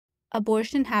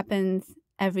Abortion happens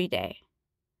every day.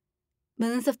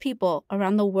 Millions of people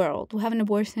around the world will have an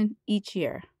abortion each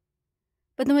year.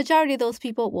 But the majority of those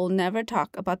people will never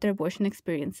talk about their abortion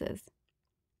experiences.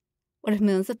 What if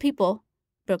millions of people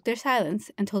broke their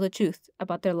silence and told the truth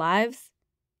about their lives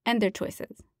and their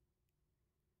choices?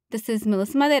 This is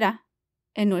Melissa Madera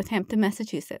in Northampton,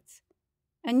 Massachusetts,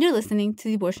 and you're listening to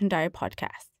the Abortion Diary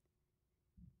podcast.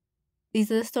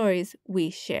 These are the stories we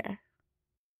share.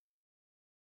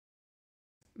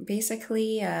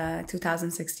 Basically,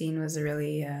 2016 was a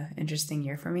really interesting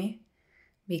year for me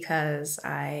because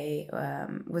I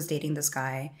was dating this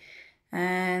guy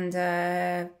and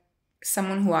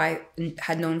someone who I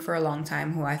had known for a long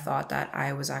time, who I thought that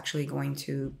I was actually going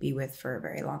to be with for a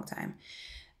very long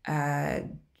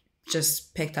time,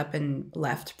 just picked up and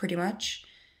left pretty much.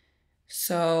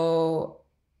 So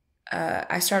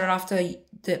I started off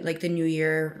the new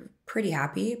year pretty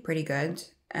happy, pretty good.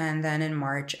 And then in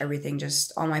March, everything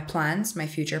just, all my plans, my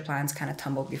future plans kind of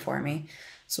tumbled before me.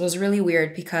 So it was really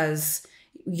weird because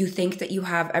you think that you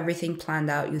have everything planned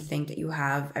out. You think that you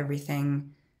have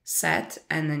everything set.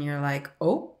 And then you're like,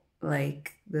 oh,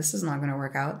 like this is not going to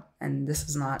work out. And this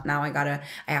is not, now I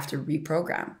have to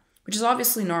reprogram, which is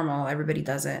obviously normal. Everybody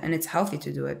does it. And it's healthy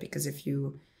to do it because if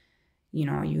you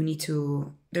need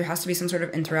to, there has to be some sort of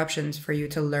interruptions for you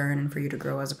to learn and for you to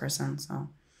grow as a person.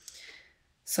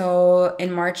 So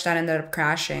in March, that ended up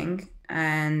crashing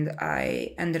and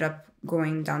I ended up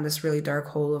going down this really dark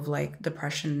hole of like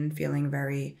depression, feeling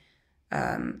very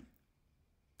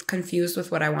confused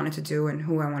with what I wanted to do and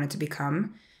who I wanted to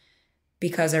become,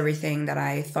 because everything that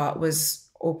I thought was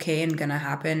okay and gonna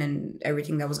happen and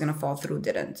everything that was gonna fall through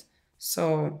didn't.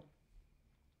 So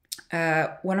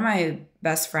one of my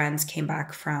best friends came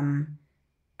back from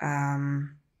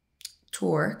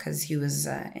tour because he's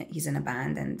in a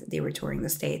band and they were touring the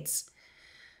States.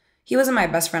 He wasn't my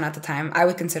best friend at the time. I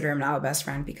would consider him now a best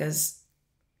friend because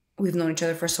we've known each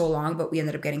other for so long, but we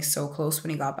ended up getting so close when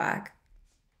he got back.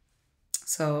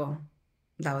 So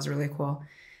that was really cool.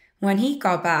 When he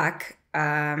got back,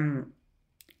 I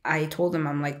told him,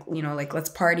 I'm like, let's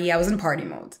party. I was in party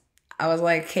mode. I was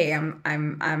like, hey, I'm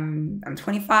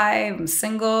 25, I'm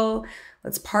single.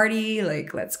 Let's party.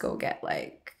 Like, let's go get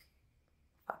like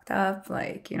fucked up.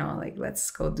 Like, let's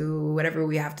go do whatever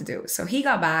we have to do. So he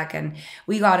got back and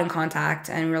we got in contact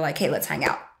and we were like, hey, let's hang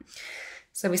out.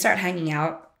 So we start hanging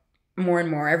out more and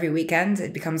more every weekend.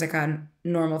 It becomes like a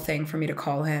normal thing for me to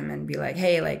call him and be like,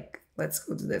 hey, like, let's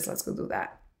go do this. Let's go do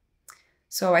that.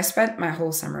 So I spent my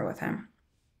whole summer with him.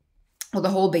 Well, the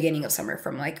whole beginning of summer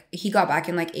from like, he got back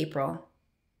in like April.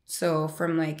 So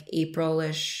from like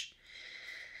April-ish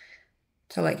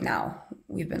to like now,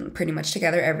 we've been pretty much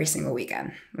together every single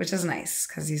weekend, which is nice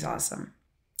because he's awesome.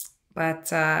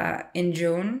 But in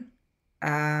June,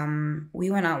 we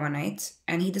went out one night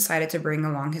and he decided to bring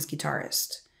along his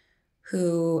guitarist,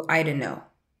 who I didn't know.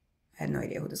 I had no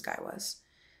idea who this guy was.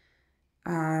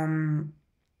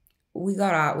 We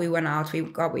got out, we went out, we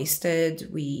got wasted,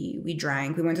 we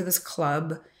drank, we went to this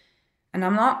club. And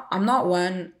I'm not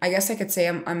one, I guess I could say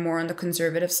I'm more on the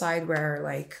conservative side where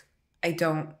like I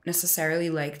don't necessarily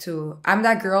like to, I'm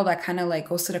that girl that kind of like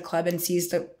goes to the club and sees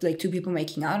the like two people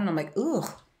making out and I'm like, ugh,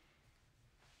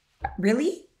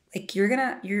 really? Like you're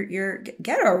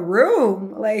get a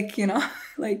room, like,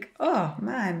 like, oh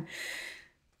man,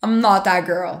 I'm not that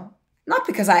girl. Not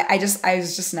because I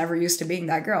was just never used to being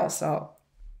that girl. So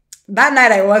that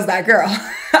night I was that girl.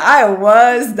 I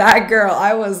was that girl.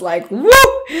 I was like, woo!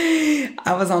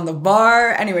 I was on the bar.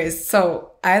 Anyways,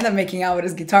 so I ended up making out with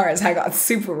his guitarist. I got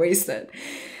super wasted.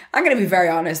 I'm going to be very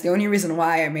honest. The only reason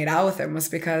why I made out with him was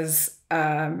because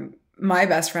my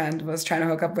best friend was trying to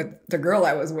hook up with the girl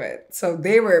I was with. So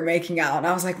they were making out. And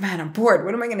I was like, man, I'm bored.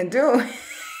 What am I going to do?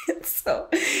 So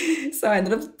I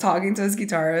ended up talking to his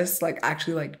guitarist, like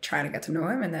actually like trying to get to know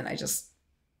him. And then I just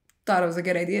thought it was a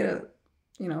good idea to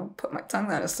put my tongue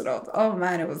down his throat. Oh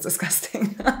man, it was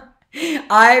disgusting.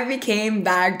 I became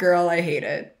that girl I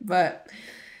hated. But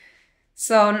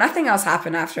so nothing else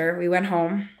happened after. We went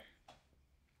home.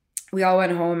 We all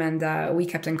went home and we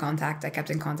kept in contact. I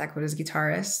kept in contact with his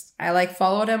guitarist. I like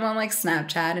followed him on like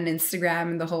Snapchat and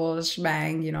Instagram and the whole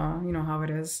shebang, you know how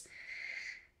it is.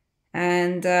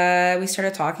 And we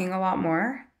started talking a lot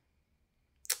more.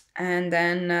 And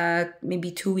then maybe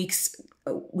 2 weeks,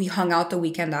 we hung out the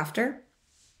weekend after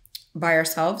by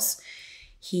ourselves.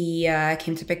 He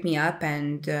came to pick me up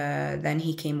and then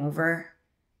he came over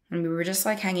and we were just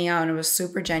like hanging out and it was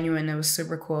super genuine. It was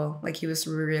super cool. Like he was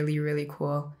really, really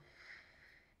cool.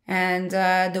 And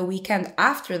the weekend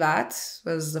after that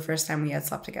was the first time we had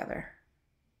slept together.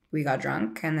 We got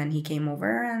drunk and then he came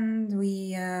over and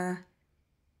we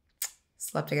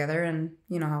slept together, and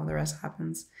you know how the rest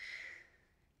happens.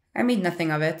 I made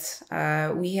nothing of it.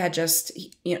 We had just,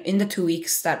 you know, in the 2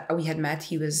 weeks that we had met,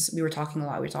 we were talking a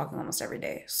lot. We were talking almost every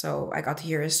day. So I got to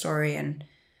hear his story, and,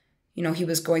 you know, he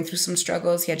was going through some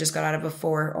struggles. He had just got out of a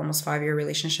almost 5 year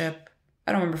relationship.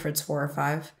 I don't remember if it's 4 or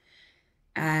 5.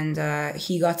 And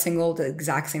he got single the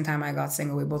exact same time I got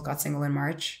single. We both got single in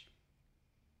March.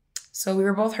 So we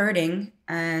were both hurting,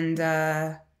 and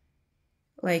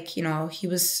like, you know,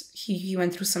 he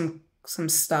went through some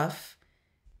stuff,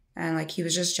 and like he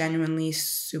was just genuinely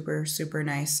super, super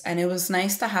nice. And it was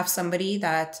nice to have somebody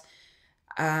that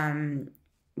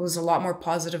was a lot more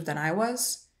positive than I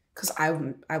was, because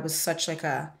I was such like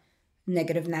a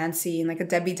negative Nancy and like a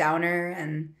Debbie Downer,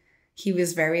 and he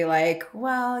was very like,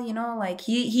 well, you know, like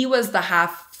he was the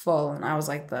half full, and I was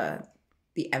like the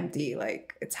empty,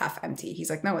 like it's half empty. He's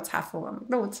like, no, it's half full. I'm like,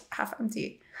 no, it's half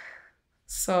empty.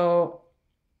 So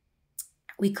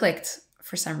we clicked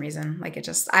for some reason. Like it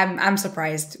just, I'm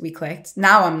surprised we clicked.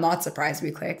 Now I'm not surprised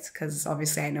we clicked, because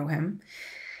obviously I know him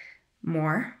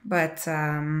more. But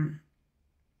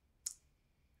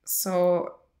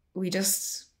so we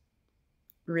just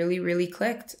really, really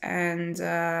clicked, and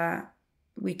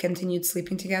we continued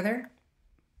sleeping together.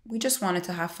 We just wanted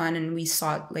to have fun, and we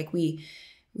saw like we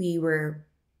were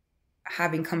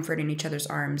having comfort in each other's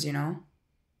arms, you know?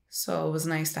 So it was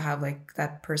nice to have like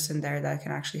that person there that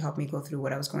can actually help me go through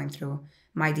what I was going through,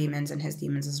 my demons and his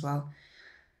demons as well.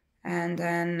 And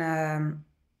then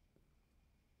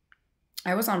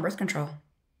I was on birth control.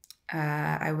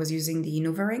 I was using the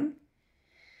NuvaRing.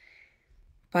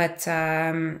 But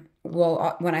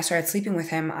well, when I started sleeping with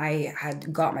him, I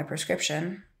had got my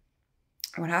prescription.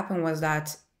 What happened was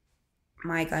that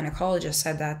my gynecologist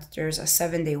said that there's a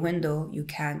 7-day window. You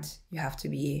have to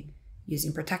be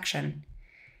using protection.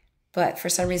 But for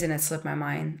some reason, it slipped my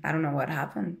mind. I don't know what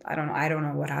happened. I don't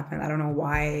know what happened. I don't know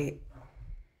why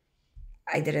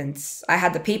I didn't. I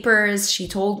had the papers. She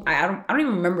told. I don't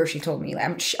even remember if she told me.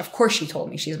 Of course, she told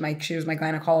me. She was my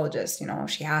gynecologist. You know,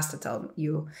 she has to tell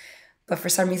you. But for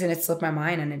some reason, it slipped my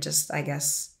mind, and it just, I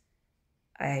guess,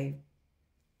 I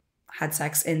had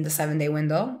sex in the 7-day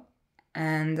window,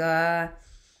 and I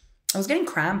was getting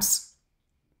cramps,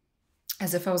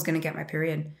 as if I was gonna get my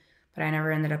period, but I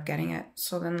never ended up getting it.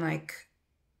 So then, like,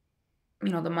 you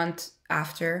know, the month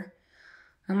after,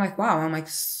 I'm like, wow, I'm like,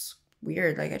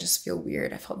 weird. Like, I just feel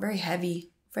weird. I felt very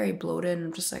heavy, very bloated, and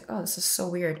I'm just like, oh, this is so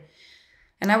weird.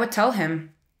 And I would tell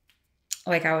him,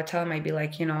 I'd be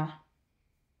like, you know,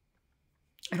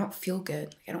 I don't feel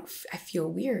good. I feel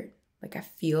weird. Like, I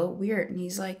feel weird. And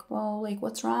he's like, well, like,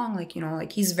 what's wrong? Like, you know,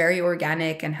 like, he's very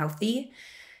organic and healthy,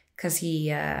 because he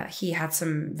had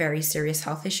some very serious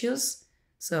health issues.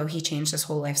 So he changed his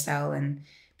whole lifestyle and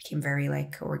became very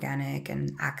like organic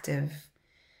and active.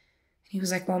 He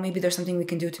was like, well, maybe there's something we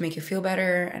can do to make you feel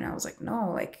better. And I was like,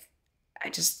 no, like, I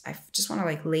just want to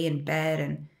like lay in bed,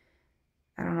 and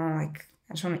I don't know, like,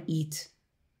 I just want to eat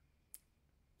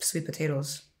sweet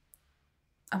potatoes.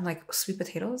 I'm like, sweet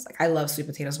potatoes? Like, I love sweet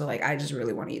potatoes, but like, I just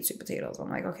really want to eat sweet potatoes. I'm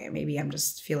like, okay, maybe I'm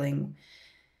just feeling.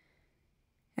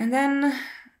 And then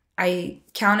I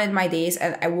counted my days,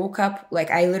 and I woke up,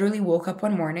 like, I literally woke up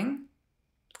one morning,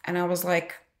 and I was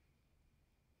like,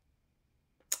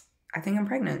 I think I'm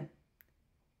pregnant.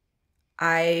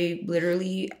 I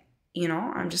literally, you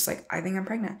know, I'm just like, I think I'm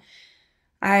pregnant.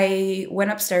 I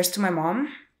went upstairs to my mom,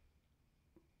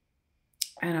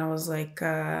 and I was like,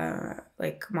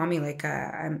 mommy, like,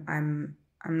 I'm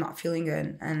not feeling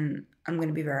good, and I'm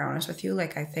gonna be very honest with you.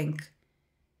 Like, I think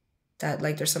that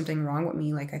like there's something wrong with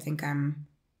me. Like, I think I'm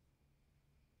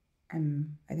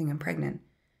pregnant.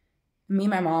 Me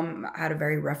and my mom had a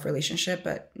very rough relationship,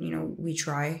 but you know, we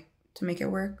try to make it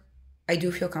work. I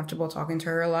do feel comfortable talking to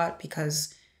her a lot,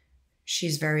 because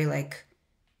she's very like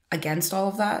against all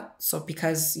of that. So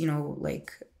because, you know,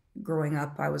 like, growing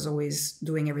up, I was always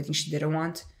doing everything she didn't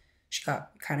want. She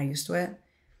got kind of used to it.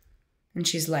 And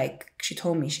she's like, she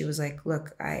told me, she was like,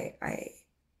 look, I'm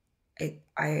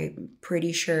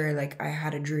pretty sure, like, I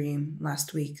had a dream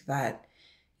last week that,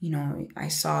 you know, I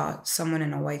saw someone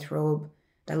in a white robe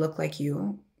that looked like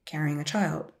you carrying a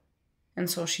child. And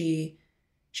so she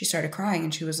started crying,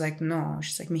 and she was like, no,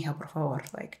 she's like, mija, por favor,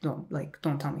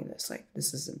 don't tell me this. Like,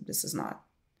 this is not.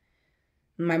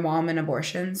 My mom and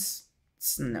abortions,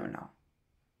 no.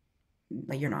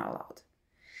 Like, you're not allowed.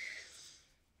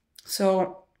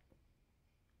 So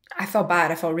I felt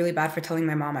bad. I felt really bad for telling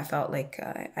my mom. I felt like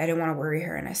I didn't want to worry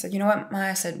her. And I said, you know what, Ma?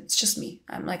 I said, it's just me.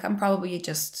 I'm like, I'm probably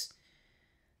just.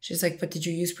 She's like, but did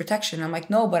you use protection? I'm like,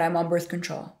 no, but I'm on birth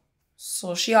control.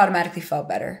 So she automatically felt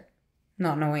better,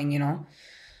 not knowing, you know.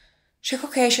 She's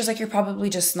like, okay. She's like, you're probably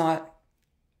just not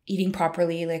eating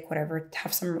properly, like whatever,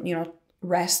 have some,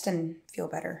 rest and feel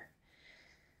better.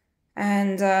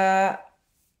 And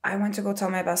I went to go tell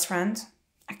my best friend.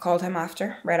 I called him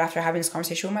right after having this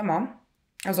conversation with my mom.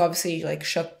 I was obviously like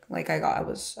shook, like I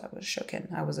was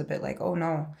shooken. I was a bit like, oh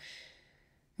no.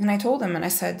 And I told him and I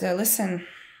said, listen,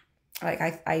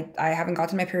 like I haven't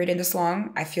gotten my period in this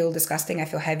long. I feel disgusting. I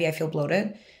feel heavy. I feel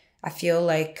bloated. I feel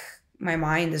like my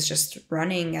mind is just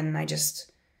running and I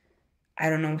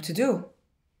don't know what to do.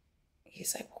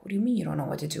 He's like, what do you mean you don't know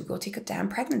what to do? Go take a damn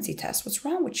pregnancy test. What's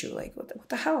wrong with you? Like, what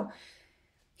the hell?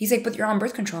 He's like, but you're on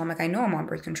birth control. I'm like, I know I'm on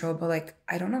birth control, but like,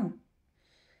 I don't know.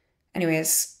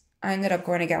 Anyways, I ended up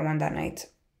going to get one that night.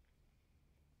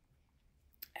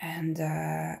 And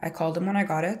I called him when I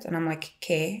got it. And I'm like,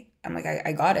 okay. I'm like,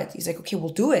 I got it. He's like, okay,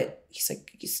 we'll do it. He's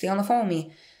like, you stay on the phone with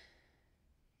me.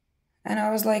 And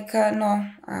I was like, no,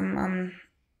 I'm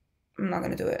not going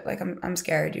to do it. Like, I'm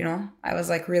scared, I was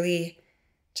like, really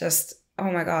just,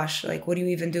 oh my gosh, like, what do you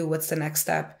even do? What's the next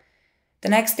step? The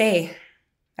next day,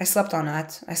 I slept on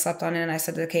that. I slept on it and I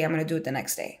said, okay, I'm going to do it the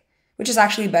next day, which is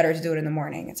actually better to do it in the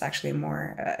morning. It's actually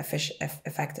more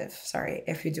effective,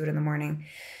 if you do it in the morning.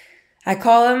 I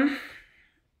call him.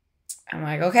 I'm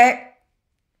like, okay,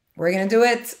 we're going to do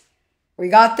it. We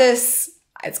got this.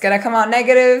 It's going to come out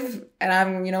negative. And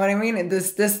I'm, you know what I mean?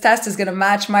 This test is going to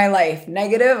match my life.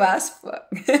 Negative as fuck.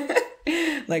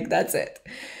 Like, that's it.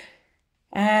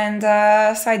 And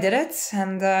so I did it,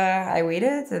 and I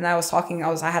waited, and I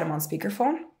had him on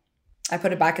speakerphone. I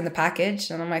put it back in the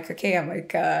package, and I'm like, okay,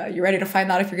 you ready to find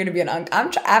out if you're going to be an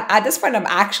uncle? At this point, I'm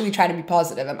actually trying to be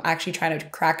positive. I'm actually trying to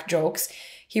crack jokes.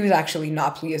 He was actually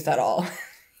not pleased at all.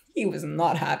 He was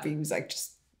not happy. He was like,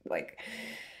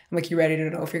 I'm like, you ready to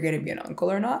know if you're going to be an uncle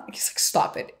or not? He's like,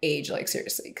 stop it, age, like,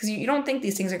 seriously. Because you don't think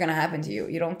these things are going to happen to you.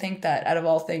 You don't think that out of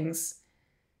all things,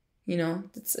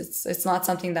 it's not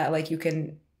something that like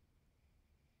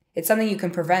it's something you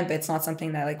can prevent, but it's not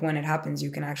something that like when it happens,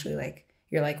 you can actually like,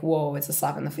 you're like, whoa, it's a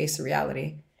slap in the face of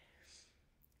reality.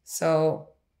 So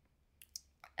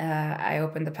I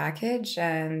opened the package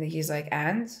and he's like,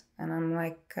 and I'm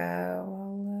like,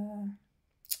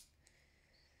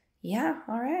 yeah,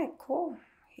 all right, cool.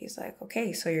 He's like,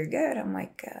 okay, so you're good. I'm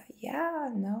like, yeah,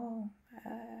 no.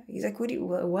 He's like,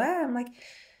 what? I'm like,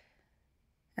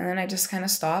 and then I just kind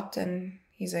of stopped and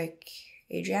he's like,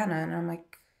 Adriana. And I'm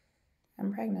like,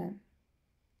 I'm pregnant.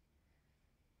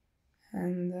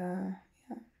 And yeah,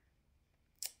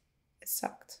 it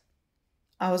sucked.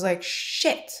 I was like,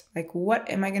 shit, like, what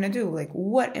am I going to do? Like,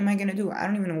 what am I going to do? I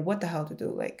don't even know what the hell to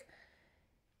do. Like,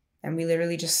 and we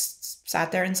literally just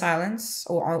sat there in silence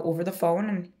over the phone.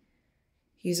 And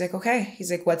he's like, okay. He's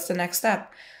like, what's the next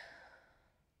step?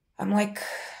 I'm like,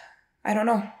 I don't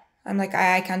know. I'm like,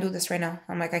 I can't do this right now.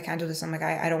 I'm like, I can't do this. I'm like,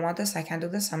 I don't want this. I can't do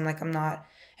this. I'm like, I'm not.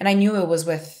 And I knew it was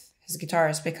with his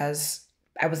guitarist because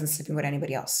I wasn't sleeping with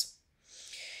anybody else.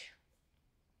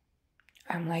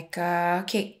 I'm like,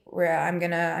 okay, I'm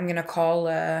gonna call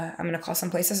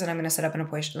some places and I'm gonna set up an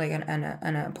appointment, like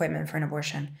an appointment for an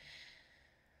abortion.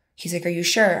 He's like, are you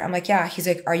sure? I'm like, yeah. He's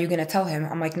like, are you gonna tell him?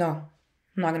 I'm like, no,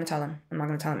 I'm not gonna tell him. I'm not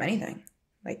gonna tell him anything.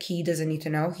 Like, he doesn't need to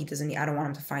know. I don't want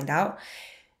him to find out.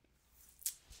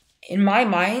 In my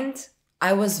mind,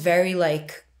 I was very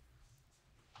like,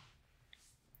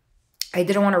 I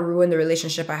didn't want to ruin the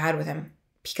relationship I had with him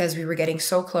because we were getting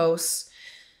so close.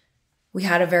 We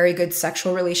had a very good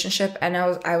sexual relationship. And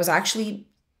I was actually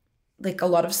like, a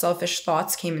lot of selfish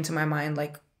thoughts came into my mind.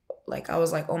 Like I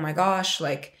was like, oh my gosh,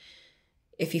 like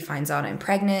if he finds out I'm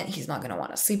pregnant, he's not going to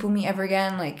want to sleep with me ever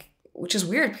again. Like, which is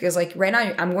weird because like right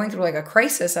now I'm going through like a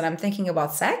crisis and I'm thinking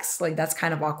about sex. Like, that's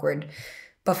kind of awkward.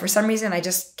 But for some reason, I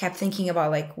just kept thinking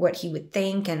about like what he would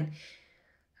think. And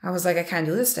I was like, I can't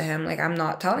do this to him. Like, I'm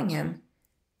not telling him.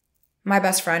 My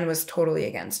best friend was totally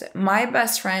against it. My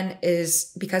best friend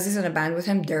is, because he's in a band with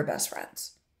him, they're best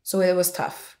friends. So it was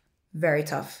tough, very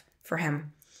tough for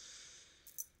him.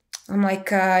 I'm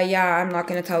like, yeah, I'm not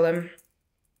going to tell him.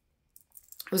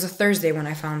 It was a Thursday when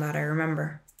I found out, I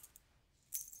remember.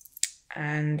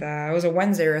 And it was a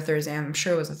Wednesday or a Thursday. I'm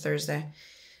sure it was a Thursday.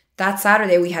 That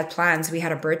Saturday, we had plans. We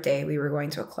had a birthday. We were going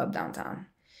to a club downtown.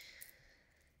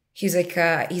 He's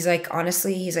like,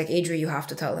 honestly, he's like, Adri, you have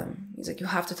to tell him. He's like, you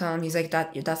have to tell him. He's like,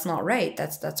 that's not right.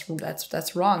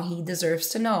 That's wrong. He deserves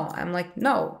to know. I'm like,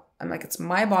 no. I'm like, it's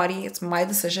my body. It's my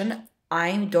decision.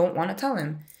 I don't want to tell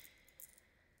him.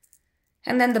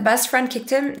 And then the best friend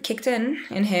kicked in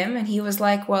him. And he was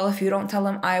like, well, if you don't tell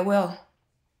him, I will.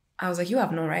 I was like, you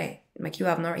have no right. I'm like, you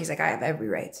have no right. He's like, I have every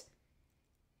right.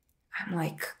 I'm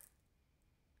like,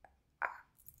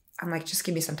 just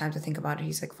give me some time to think about it.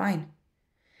 He's like, fine.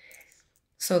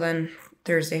 So then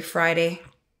Thursday, Friday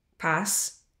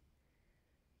pass.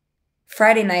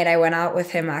 Friday night, I went out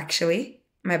with him, actually.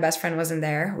 My best friend wasn't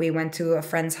there. We went to a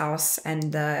friend's house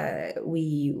and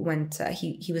we went,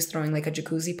 he was throwing like a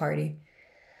jacuzzi party.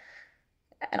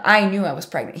 And I knew I was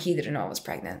pregnant. He didn't know I was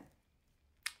pregnant.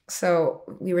 So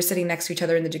we were sitting next to each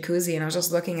other in the jacuzzi and I was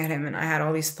just looking at him and I had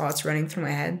all these thoughts running through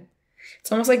my head.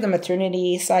 It's almost like the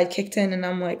maternity side kicked in and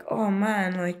I'm like, oh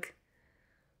man, like,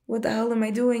 what the hell am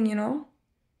I doing, you know?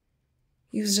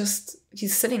 He's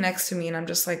sitting next to me and I'm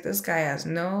just like, this guy has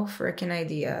no freaking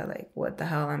idea, like, what the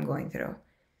hell I'm going through.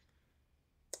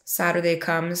 Saturday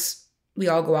comes, we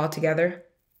all go out together.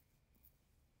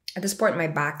 At this point, my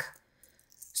back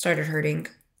started hurting,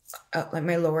 like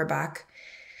my lower back.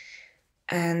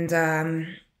 And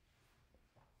I'm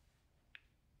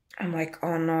like,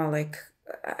 oh no, like,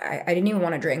 I didn't even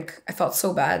want to drink. I felt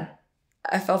so bad.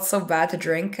 I felt so bad to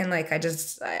drink. And like, I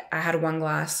had one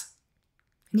glass.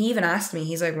 And he even asked me,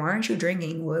 he's like, why aren't you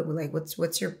drinking?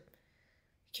 What's you're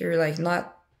like,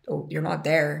 you're not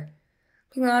there.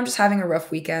 You know, I'm just having a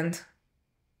rough weekend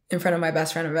in front of my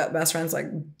best friend. My best friend's like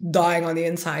dying on the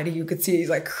inside. You could see he's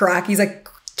like he's like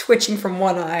twitching from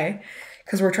one eye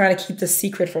because we're trying to keep this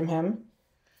secret from him.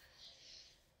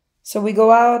 So we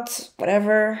go out,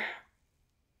 whatever.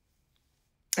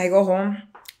 I go home.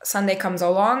 Sunday comes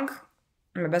along.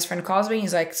 My best friend calls me.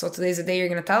 He's like, so today's the day you're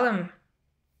going to tell him?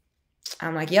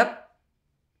 I'm like, yep.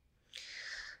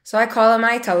 So I call him.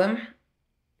 I tell him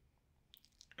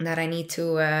that I need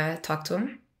to talk to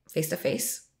him face to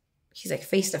face. He's like,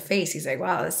 face to face? He's like,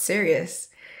 wow, that's serious.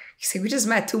 He's like, we just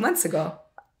met 2 months ago.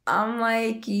 I'm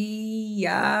like,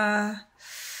 yeah,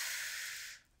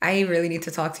 I really need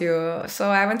to talk to you. So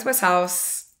I went to his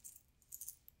house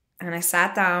and I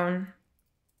sat down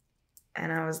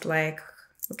and I was like,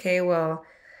 okay, well,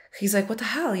 he's like, what the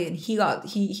hell? And he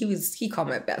called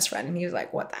my best friend and he was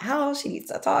like, what the hell? She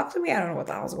needs to talk to me. I don't know what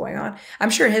the hell's going on. I'm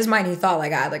sure in his mind, he thought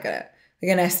like I had like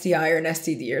an STI or an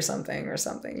STD or something,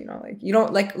 you know, like you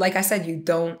don't like I said, you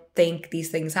don't think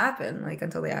these things happen like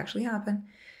until they actually happen.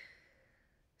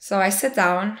 So I sit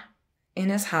down in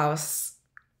his house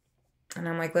and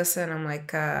I'm like, listen, I'm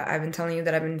like, I've been telling you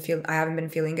that I haven't been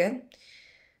feeling good.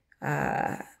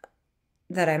 That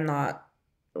I'm not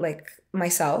like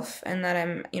myself and that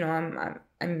I'm, you know,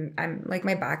 I'm like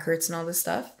my back hurts and all this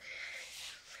stuff.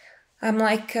 I'm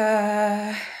like,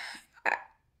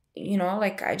 you know,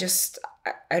 like I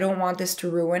don't want this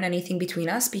to ruin anything between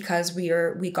us because we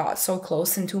got so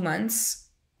close in 2 months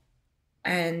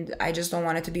and I just don't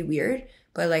want it to be weird.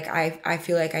 But like, I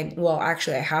feel like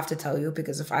actually I have to tell you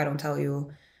because if I don't tell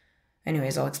you,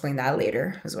 anyways, I'll explain that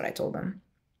later is what I told him.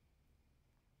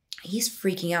 He's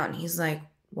freaking out and he's like,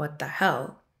 what the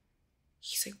hell?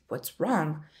 He's like, what's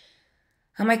wrong?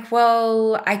 I'm like,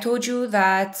 well, I told you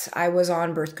that I was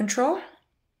on birth control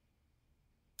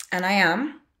and I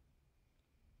am.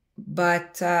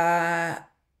 But, and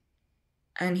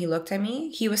he looked at me.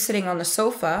 He was sitting on the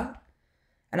sofa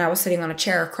and I was sitting on a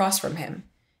chair across from him.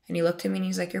 And he looked at me and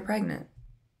he's like, you're pregnant.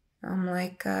 I'm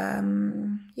like,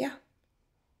 yeah.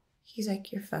 He's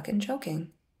like, you're fucking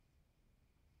joking.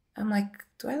 I'm like,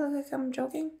 do I look like I'm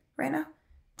joking right now?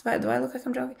 Do I look like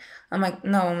I'm joking? I'm like,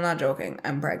 no, I'm not joking.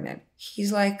 I'm pregnant.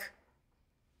 He's like,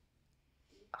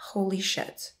 holy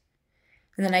shit.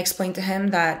 And then I explained to him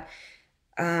that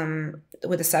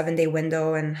with the 7-day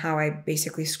window and how I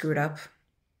basically screwed up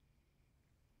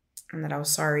and that I was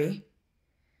sorry.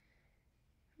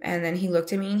 And then he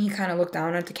looked at me and he kind of looked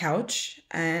down at the couch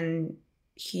and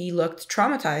he looked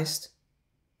traumatized.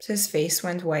 His face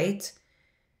went white.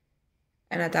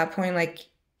 And at that point, like,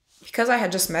 because I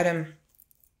had just met him,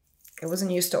 I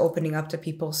wasn't used to opening up to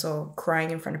people. So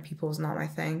crying in front of people is not my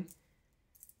thing.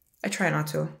 I try not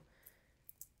to.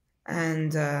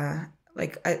 And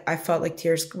like, I felt like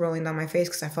tears rolling down my face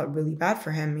because I felt really bad for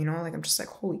him, you know? Like, I'm just like,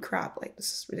 holy crap, like,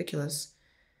 this is ridiculous.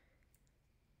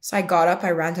 So I got up,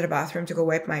 I ran to the bathroom to go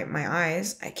wipe my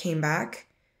eyes. I came back.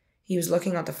 He was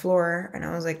looking at the floor and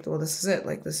I was like, well, this is it.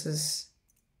 Like, this is...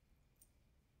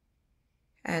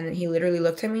 And he literally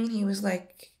looked at me and he was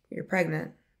like, you're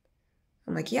pregnant.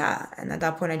 I'm like, yeah. And at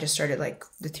that point, I just started like,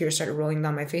 the tears started rolling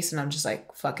down my face and I'm just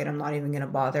like, fuck it. I'm not even going to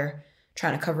bother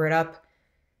trying to cover it up.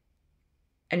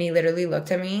 And he literally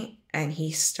looked at me and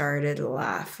he started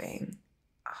laughing.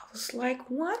 I was like,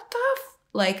 what the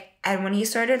like, and when he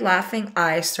started laughing,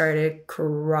 I started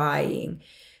crying.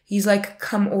 He's like,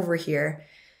 come over here.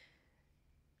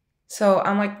 So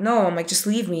I'm like, no, I'm like, just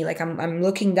leave me. Like, I'm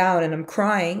looking down and I'm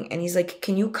crying. And he's like,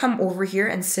 can you come over here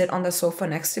and sit on the sofa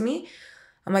next to me?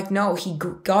 I'm like, no. He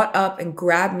got up and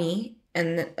grabbed me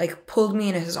and like pulled me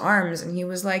in his arms. And he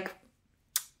was like,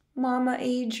 Mama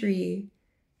Adri.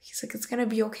 He's like, it's going to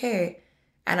be okay.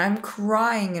 And I'm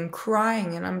crying and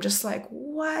crying, and I'm just like,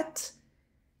 what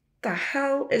the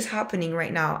hell is happening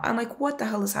right now? I'm like, what the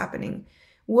hell is happening?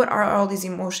 What are all these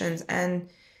emotions? And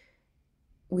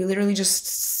we literally just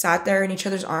sat there in each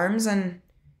other's arms and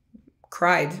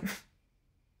cried.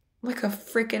 Like a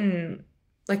freaking,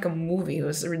 like a movie. It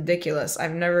was ridiculous.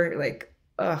 I've never, like,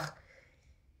 ugh.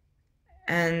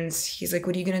 And he's like,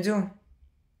 what are you gonna do?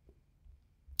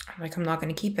 I'm like, I'm not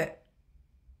gonna keep it.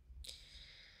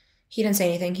 He didn't say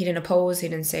anything. He didn't oppose. He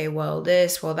didn't say, well,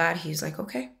 this, well, that. He's like,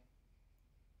 okay.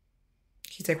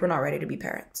 He's like, we're not ready to be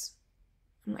parents.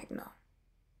 I'm like, no.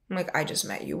 I'm like, I just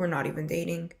met you. We're not even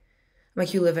dating. I'm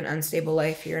like, you live an unstable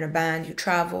life. You're in a band. You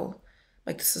travel.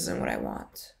 Like, this isn't what I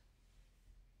want.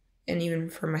 And even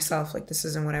for myself, like, this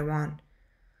isn't what I want.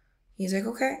 He's like,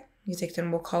 okay. He's like,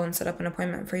 then we'll call and set up an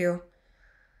appointment for you.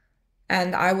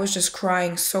 And I was just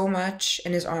crying so much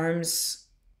in his arms.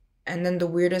 And then the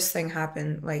weirdest thing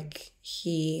happened. Like,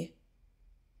 he,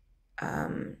 I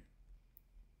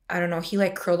don't know, he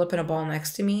like curled up in a ball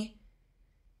next to me.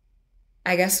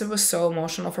 I guess it was so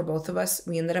emotional for both of us.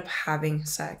 We ended up having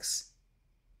sex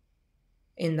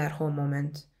in that whole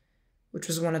moment, which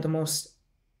was one of the most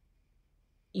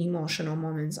emotional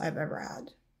moments I've ever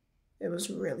had. It was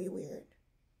really weird.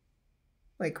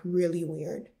 Like, really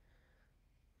weird.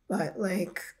 But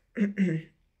like,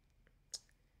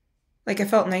 like, it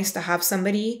felt nice to have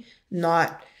somebody,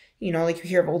 not, you know, like you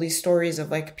hear of all these stories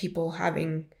of like people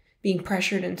being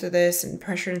pressured into this and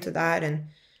pressured into that. And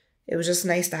it was just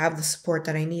nice to have the support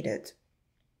that I needed.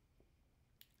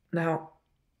 Now,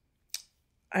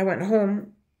 I went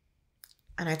home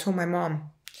and I told my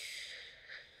mom,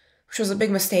 which was a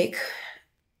big mistake.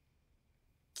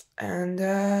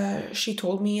 And she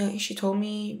told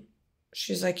me,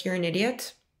 she's like, you're an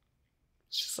idiot.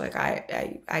 She's like,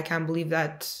 I can't believe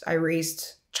that I raised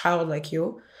a child like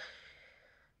you.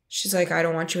 She's like, I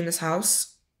don't want you in this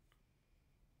house.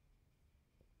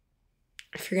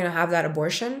 If you're going to have that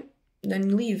abortion,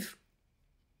 then leave.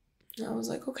 And I was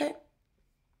like, okay.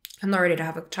 I'm not ready to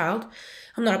have a child.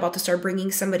 I'm not about to start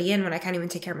bringing somebody in when I can't even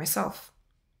take care of myself.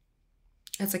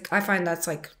 It's like, I find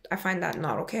that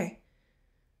not okay.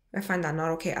 I find that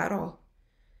not okay at all.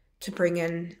 To bring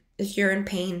in, if you're in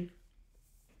pain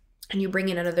and you bring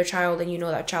in another child and you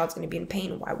know that child's going to be in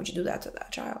pain, why would you do that to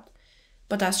that child?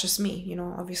 But that's just me, you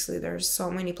know. Obviously, there's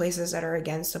so many places that are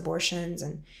against abortions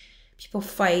and people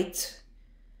fight,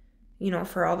 you know,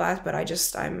 for all that. But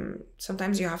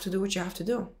sometimes you have to do what you have to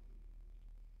do.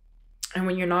 And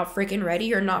when you're not freaking ready,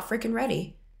 you're not freaking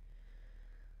ready.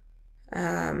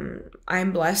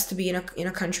 I'm blessed to be in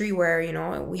a country where, you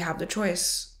know, we have the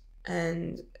choice,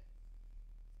 and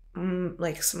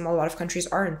like a lot of countries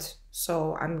aren't.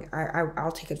 So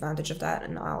I'll take advantage of that,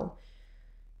 and I'll,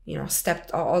 you know,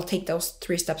 I'll take those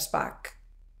 3 steps back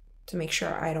to make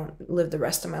sure I don't live the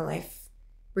rest of my life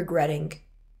regretting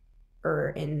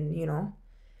you know.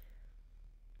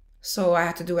 So I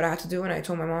had to do what I had to do, and I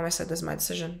told my mom, I said, this is my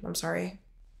decision. I'm sorry.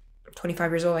 I'm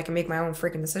 25 years old. I can make my own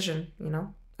freaking decision, you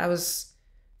know. I was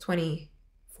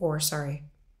 24, sorry.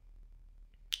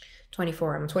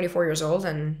 24. I'm 24 years old,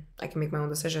 and I can make my own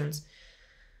decisions.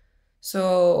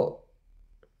 So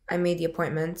I made the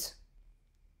appointment.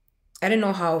 I didn't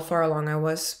know how far along I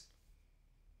was.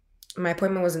 My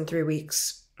appointment was in 3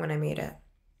 weeks when I made it.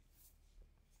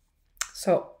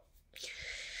 So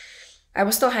I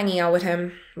was still hanging out with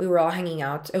him. We were all hanging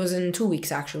out. It was in 2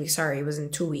 weeks, actually. Sorry, it was in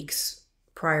 2 weeks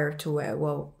prior to it.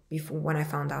 Well, before when I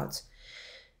found out.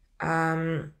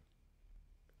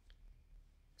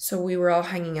 So we were all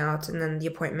hanging out, and then the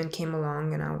appointment came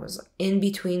along, and I was in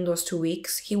between those 2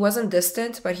 weeks. He wasn't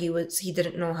distant, but he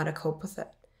didn't know how to cope with it.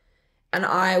 And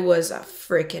I was a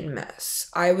freaking mess.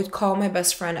 I would call my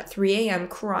best friend at 3 a.m.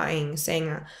 crying,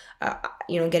 saying,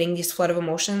 you know, getting these flood of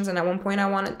emotions. And at one point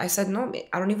I said, no,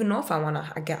 I don't even know if I want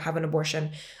to have an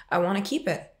abortion. I want to keep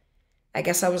it. I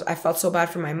guess I felt so bad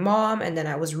for my mom. And then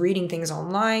I was reading things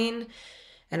online,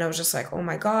 and I was just like, oh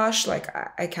my gosh, like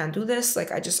I can't do this.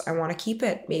 Like, I want to keep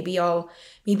it. Maybe I'll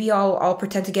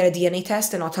pretend to get a DNA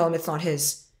test, and I'll tell him it's not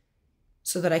his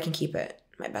so that I can keep it.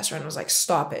 My best friend was like,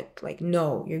 stop it. Like,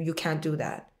 no, you can't do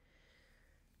that.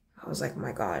 I was like, oh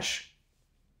my gosh.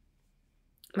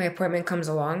 My appointment comes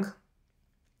along,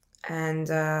 and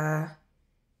I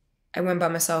went by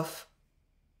myself.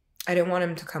 I didn't want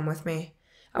him to come with me.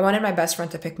 I wanted my best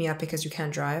friend to pick me up because you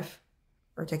can't drive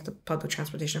or take the public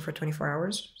transportation for 24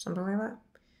 hours, something like that.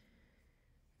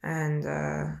 And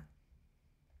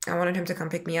I wanted him to come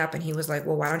pick me up, and he was like,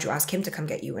 well, why don't you ask him to come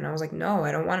get you? And I was like, no,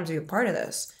 I don't want him to be a part of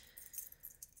this.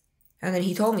 And then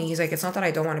he told me, he's like, it's not that I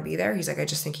don't want to be there. He's like, I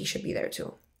just think he should be there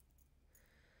too.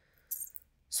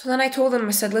 So then I told him,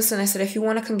 I said, listen, I said, if you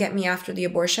want to come get me after the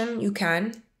abortion, you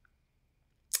can.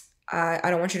 I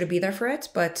don't want you to be there for it,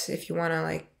 but if you want to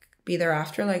like be there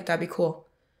after, like that'd be cool.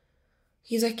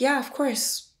 He's like, yeah, of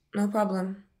course, no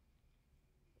problem.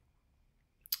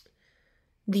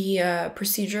 The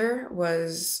procedure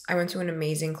was, I went to an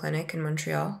amazing clinic in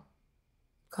Montreal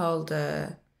called,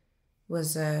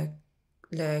 was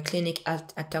Le Clinique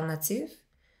Alternative.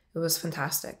 It was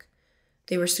fantastic.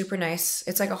 They were super nice.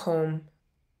 It's like a home.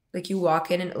 Like you walk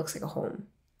in and it looks like a home.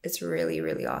 It's really,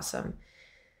 really awesome.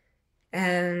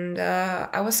 And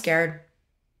I was scared.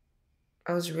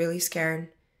 I was really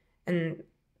scared. And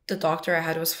the doctor I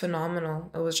had was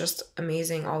phenomenal. It was just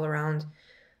amazing all around.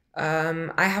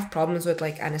 I have problems with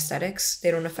like anesthetics.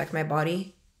 They don't affect my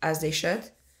body as they should.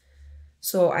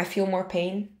 So I feel more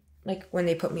pain. Like when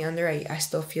they put me under, I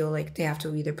still feel like they have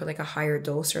to either put like a higher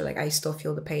dose or like I still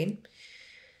feel the pain.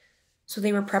 So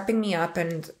they were prepping me up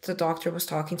and the doctor was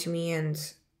talking to me and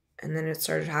then it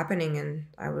started happening and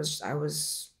I was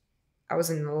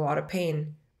in a lot of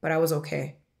pain, but I was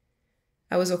okay.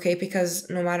 I was okay because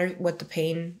no matter what the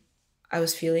pain I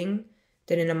was feeling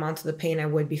didn't amount to the pain I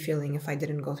would be feeling if I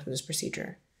didn't go through this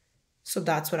procedure. So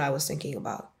that's what I was thinking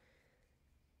about.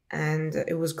 And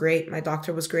it was great. My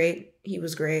doctor was great. He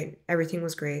was great. Everything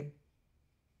was great.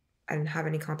 I didn't have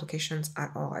any complications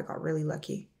at all. I got really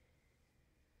lucky.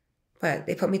 But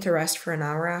they put me to rest for an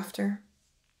hour after.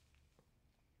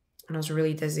 And I was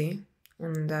really dizzy.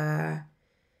 And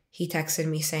he texted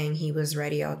me saying he was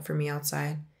ready out for me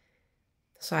outside.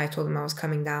 So I told him I was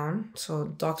coming down. So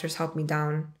doctors helped me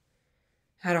down.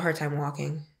 I had a hard time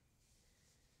walking.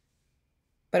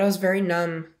 But I was very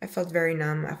numb. I felt very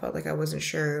numb. I felt like I wasn't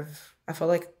sure if... I felt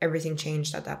like everything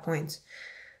changed at that point.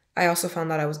 I also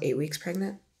found out I was 8 weeks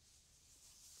pregnant.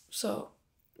 So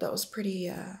that was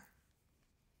pretty...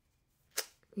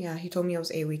 Yeah, he told me I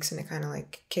was 8 weeks and it kind of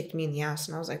like kicked me in the ass.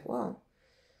 And I was like, whoa.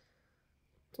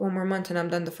 1 more month and I'm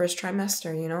done the first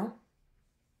trimester, you know?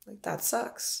 Like, that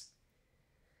sucks.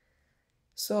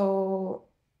 So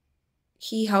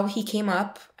he came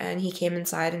up and he came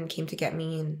inside and came to get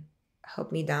me and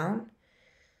help me down.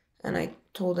 And I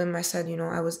told him, I said, you know,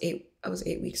 I was 8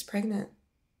 weeks pregnant.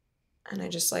 And I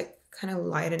just like kind of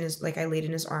laid in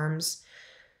his arms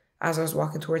as I was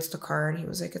walking towards the car and he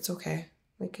was like, it's okay.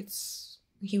 Like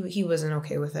he wasn't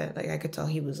okay with it. Like I could tell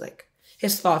he was like,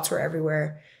 his thoughts were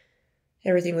everywhere.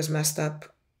 Everything was messed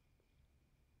up.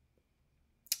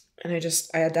 And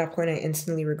at that point I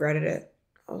instantly regretted it.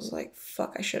 I was like,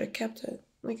 fuck, I should have kept it.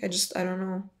 Like I don't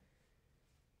know.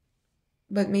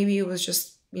 But maybe it was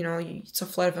just, you know, it's a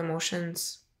flood of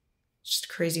emotions. Just a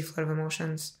crazy flood of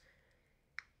emotions.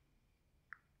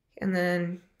 And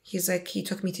then he's like, he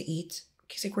took me to eat.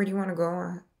 He's like, where do you want to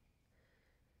go?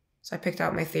 So I picked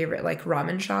out my favorite, like,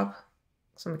 ramen shop.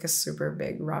 So I'm like a super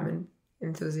big ramen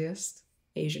enthusiast.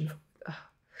 Asian food. Ugh.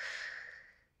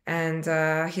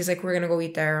 And he's like, we're going to go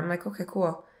eat there. I'm like, okay,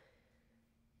 cool.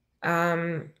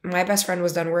 My best friend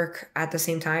was done work at the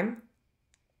same time.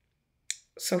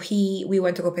 So we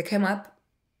went to go pick him up.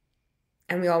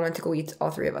 And we all went to go eat, all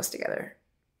three of us together.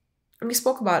 And we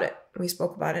spoke about it.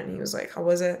 And he was like, how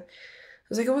was it? I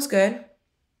was like, it was good.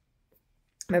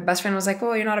 My best friend was like,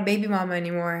 oh, you're not a baby mama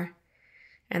anymore.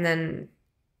 And then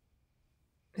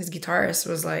his guitarist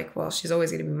was like, well, she's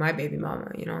always going to be my baby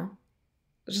mama, you know?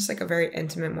 It was just like a very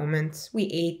intimate moment. We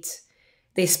ate.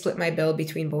 They split my bill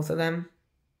between both of them.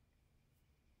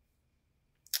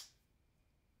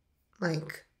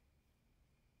 Like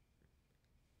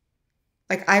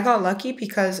I got lucky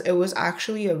because it was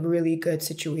actually a really good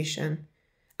situation.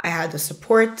 I had the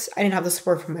support. I didn't have the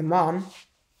support from my mom.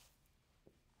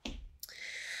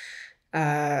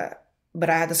 But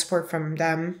I had the support from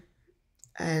them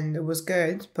and it was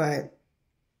good. But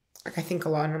like I think a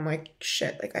lot and I'm like,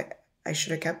 shit, like I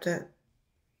should have kept it.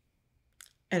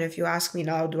 And if you ask me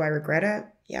now, do I regret it?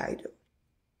 Yeah, I do.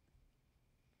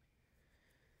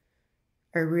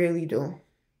 I really do.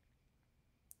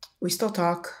 We still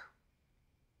talk.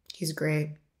 He's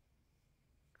great.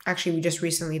 Actually, we just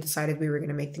recently decided we were going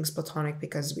to make things platonic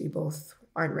because we both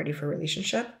aren't ready for a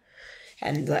relationship.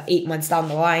 And 8 months down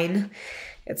the line,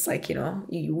 it's like, you know,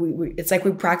 it's like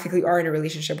we practically are in a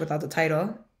relationship without the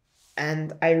title.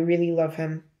 And I really love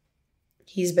him.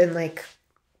 He's been like,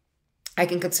 I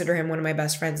can consider him one of my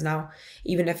best friends now,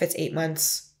 even if it's 8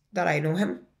 months that I know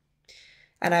him.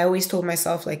 And I always told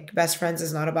myself, like, best friends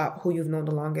is not about who you've known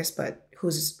the longest, but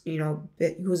who's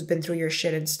been through your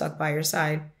shit and stuck by your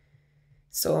side.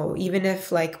 So even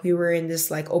if like we were in this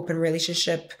like open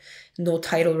relationship, no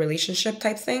title relationship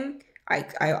type thing,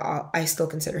 I still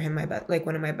consider him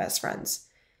one of my best friends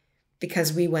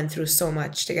because we went through so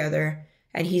much together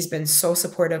And he's been so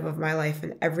supportive of my life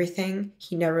and everything.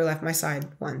 He never left my side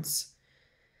once.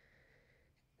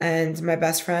 And my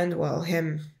best friend, well,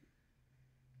 him,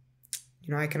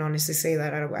 I can honestly say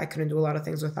that I couldn't do a lot of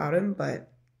things without him, but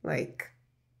like,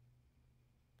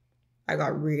 I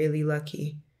got really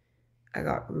lucky.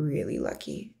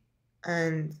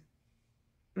 And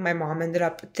my mom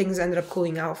things ended up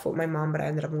cooling out for my mom, but I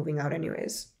ended up moving out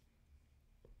anyways.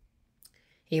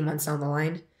 8 months down the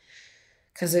line.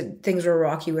 Because things were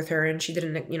rocky with her, and she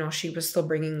didn't, she was still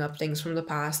bringing up things from the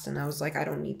past, and I was like, I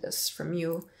don't need this from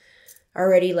you.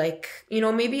 Already, like,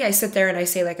 maybe I sit there and I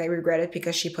say, like, I regret it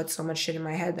because she put so much shit in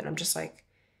my head that I'm just like,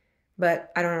 but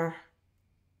I don't know.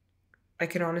 I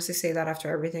can honestly say that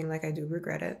after everything, like, I do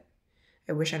regret it.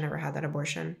 I wish I never had that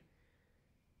abortion.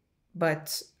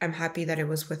 But I'm happy that it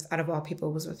was out of all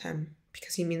people, it was with him,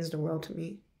 because he means the world to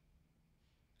me.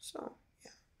 So,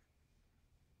 yeah.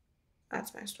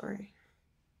 That's my story.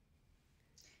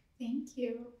 Thank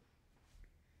you.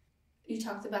 You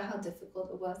talked about how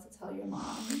difficult it was to tell your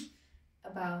mom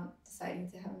about deciding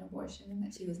to have an abortion and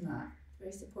that she was not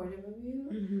very supportive of you.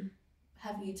 Mm-hmm.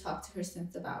 Have you talked to her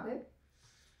since about it?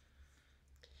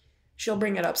 She'll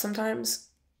bring it up sometimes,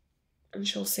 and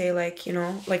she'll say, like,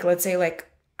 like, let's say,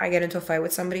 like, I get into a fight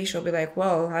with somebody, she'll be like,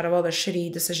 well, out of all the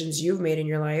shitty decisions you've made in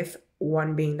your life,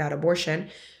 one being that abortion,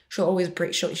 she always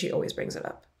brings it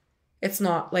up. It's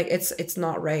not like it's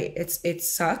not right. It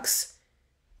sucks.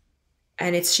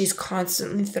 And she's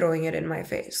constantly throwing it in my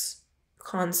face.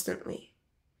 Constantly.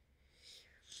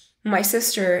 My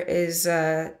sister is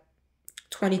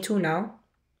 22 now.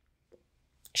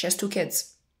 She has 2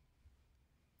 kids.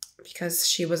 Because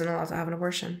she wasn't allowed to have an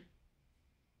abortion.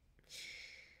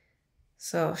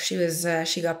 So she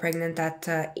got pregnant at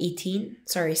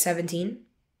 17.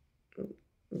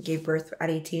 Gave birth at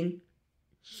 18.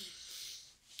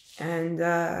 And,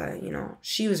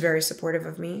 she was very supportive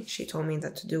of me. She told me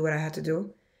that to do what I had to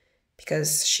do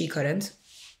because she couldn't.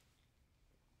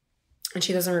 And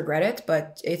she doesn't regret it,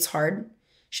 but it's hard.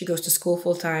 She goes to school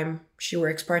full time. She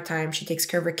works part time. She takes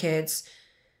care of her kids.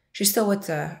 She's still with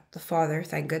the father,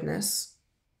 thank goodness.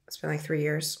 It's been like 3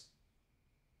 years.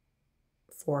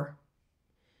 4,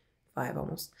 5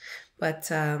 almost. But,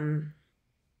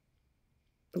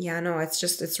 yeah, no,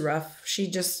 it's rough. She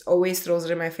just always throws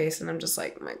it in my face, and I'm just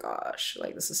like, oh my gosh,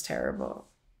 like, this is terrible.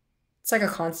 It's like a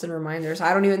constant reminder. So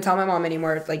I don't even tell my mom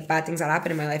anymore, like, bad things that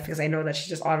happen in my life, because I know that she's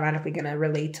just automatically going to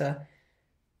relate to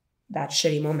that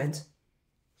shitty moment.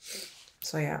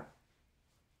 So, yeah.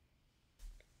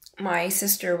 My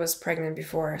sister was pregnant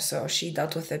before, so she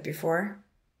dealt with it before.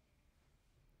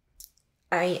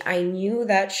 I knew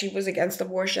that she was against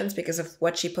abortions because of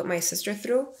what she put my sister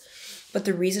through. But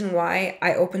the reason why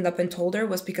I opened up and told her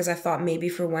was because I thought maybe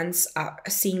for once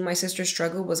seeing my sister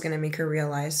struggle was going to make her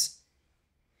realize.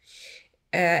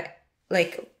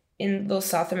 Like in those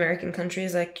South American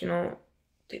countries, like,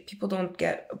 people don't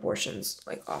get abortions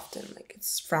like often. Like,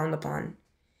 it's frowned upon.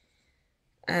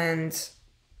 And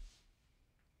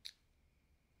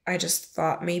I just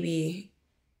thought maybe,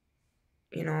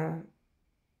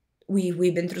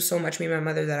 we've been through so much, me and my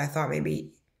mother, that I thought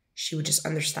maybe she would just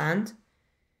understand.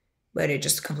 But it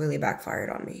just completely backfired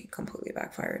on me. Completely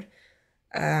backfired.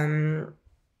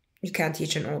 You can't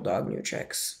teach an old dog new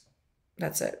tricks.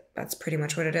 That's it. That's pretty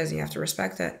much what it is. You have to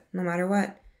respect it, no matter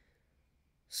what.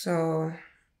 So,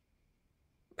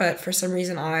 but for some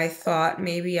reason, I thought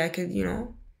maybe I could,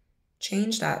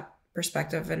 change that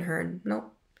perspective in her.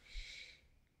 Nope.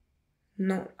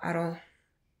 No, at all.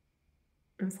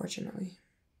 Unfortunately.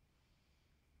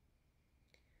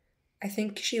 I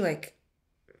think she, like,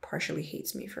 partially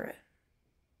hates me for it.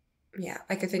 Yeah,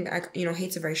 like, I think,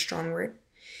 hate's a very strong word.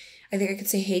 I think I could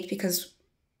say hate because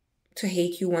to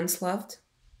hate you once loved.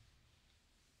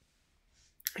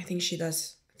 I think she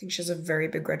does. I think she has a very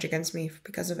big grudge against me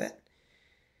because of it.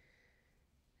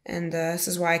 And this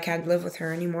is why I can't live with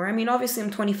her anymore. I mean, obviously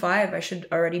I'm 25. I should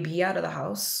already be out of the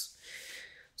house.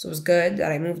 So it was good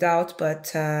that I moved out,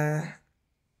 but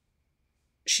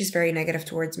she's very negative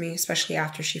towards me, especially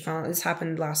after she found this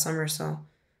happened last summer. So,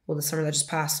 well, the summer that just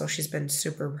passed. So she's been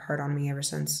super hard on me ever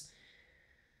since.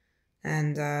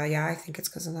 And yeah, I think it's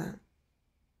because of that.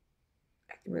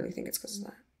 I really think it's because of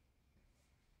that.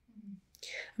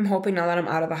 I'm hoping now that I'm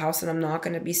out of the house and I'm not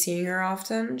going to be seeing her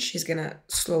often, she's going to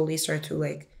slowly start to,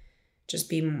 like, just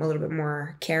be a little bit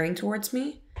more caring towards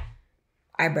me.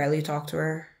 I barely talk to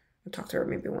her. I talk to her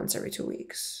maybe once every 2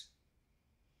 weeks.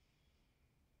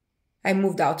 I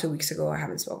moved out 2 weeks ago. I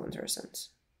haven't spoken to her since.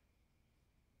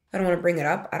 I don't want to bring it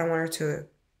up. I don't want her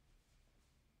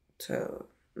to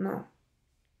no.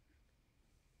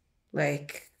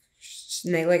 Like,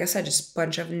 Like I said, just a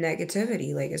bunch of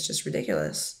negativity. Like, it's just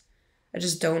ridiculous. I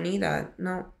just don't need that.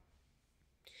 No.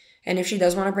 And if she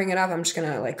does want to bring it up, I'm just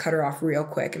going to like cut her off real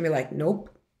quick and be like, nope,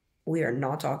 we are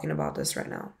not talking about this right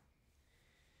now.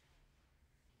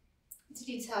 Did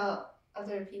you tell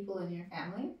other people in your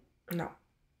family? No.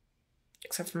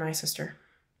 Except for my sister.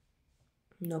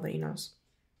 Nobody knows.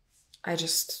 I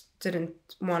just didn't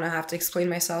want to have to explain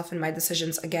myself and my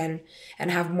decisions again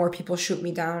and have more people shoot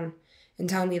me down and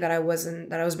tell me that I was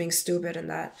being stupid and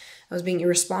that I was being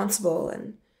irresponsible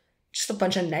and just a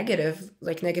bunch of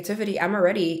negativity. I'm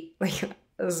already, like,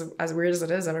 as weird as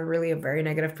it is, I'm really a very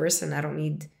negative person. I don't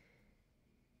need,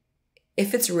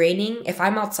 if it's raining, if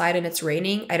I'm outside and it's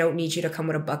raining, I don't need you to come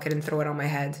with a bucket and throw it on my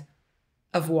head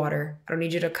of water. I don't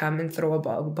need you to come and throw a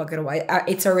bucket of water.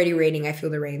 It's already raining. I feel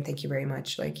the rain. Thank you very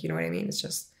much. Like, you know what I mean?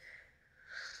 It's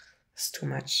too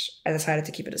much. I decided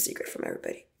to keep it a secret from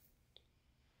everybody.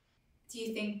 Do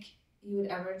you think you would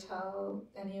ever tell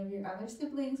any of your other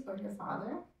siblings or your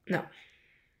father? No.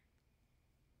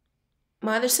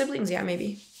 My other siblings, yeah,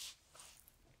 maybe.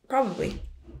 Probably.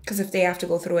 Because if they have to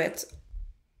go through it,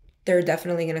 they're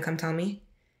definitely going to come tell me.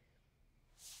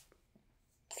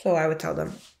 So I would tell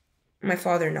them. My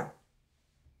father, no.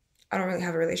 I don't really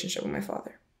have a relationship with my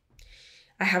father.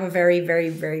 I have a very, very,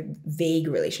 very vague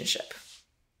relationship.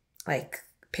 Like,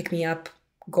 pick me up,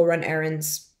 go run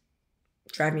errands,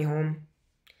 drive me home.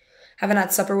 Haven't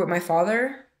had supper with my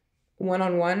father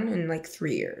one-on-one in like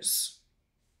 3 years.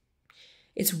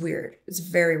 It's weird. It's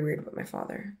very weird with my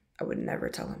father. I would never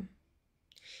tell him.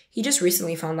 He just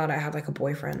recently found out I had like a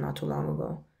boyfriend not too long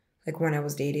ago. Like when I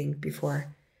was dating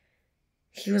before.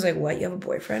 He was like, what? You have a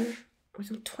boyfriend? Like,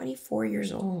 I'm 24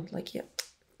 years old. Like, yeah.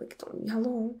 Like,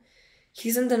 hello.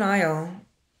 He's in denial.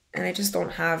 And I just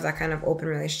don't have that kind of open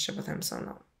relationship with him. So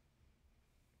no.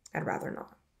 I'd rather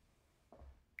not.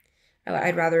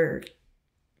 I'd rather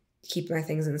keep my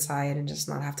things inside and just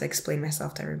not have to explain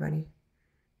myself to everybody.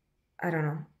 I don't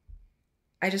know.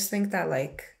 I just think that,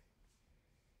 like,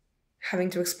 having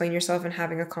to explain yourself and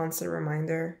having a constant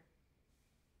reminder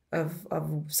of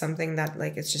something that,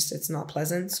 like, it's not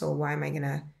pleasant. So why am I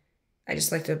gonna... I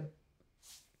just like to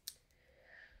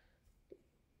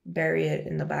bury it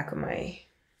in the back of my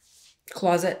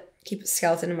closet. Keep a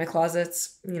skeleton in my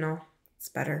closets. You know, it's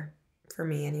better for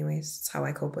me anyways. It's how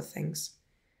I cope with things.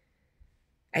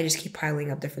 I just keep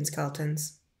piling up different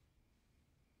skeletons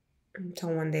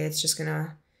until one day it's just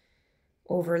gonna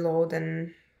overload and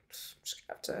I'm just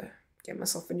gonna have to get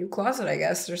myself a new closet, I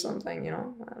guess, or something, you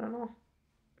know? I don't know.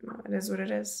 No, it is what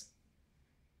it is.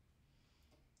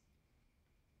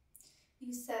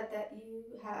 You said that you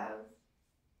have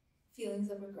feelings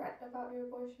of regret about your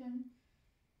abortion.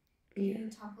 Yeah. Can you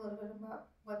talk a little bit about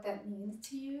what that means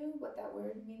to you, what that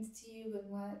word means to you, and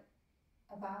what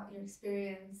about your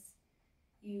experience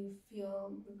you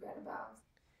feel regret about?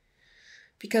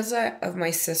 Because of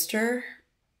my sister,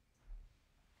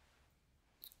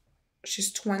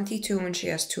 she's 22 and she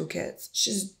has 2 kids.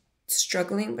 She's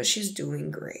struggling, but she's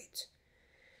doing great.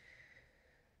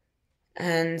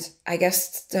 And I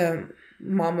guess the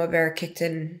mama bear kicked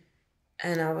in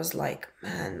and I was like,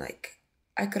 man, like,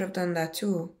 I could have done that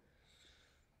too.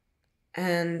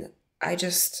 And I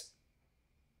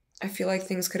feel like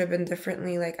things could have been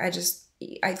differently. Like,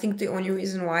 I think the only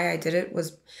reason why I did it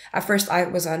was, at first I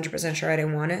was 100% sure I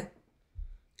didn't want it.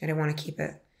 I didn't want to keep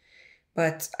it.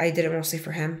 But I did it mostly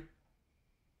for him.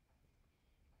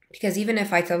 Because even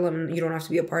if I tell him, you don't have to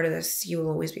be a part of this, he will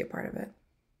always be a part of it.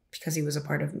 Because he was a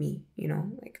part of me, you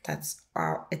know? Like,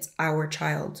 it's our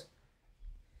child.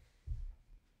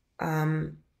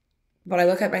 But I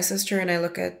look at my sister and I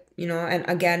look at, you know, and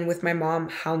again with my mom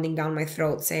hounding down my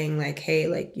throat saying like, hey,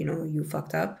 like, you know, you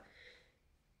fucked up.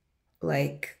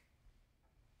 Like,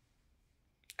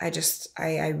 I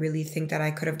really think that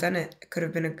I could have done it. It could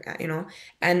have been, you know,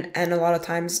 and a lot of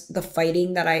times the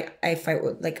fighting that I fight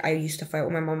with, like, I used to fight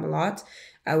with my mom a lot.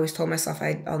 I always told myself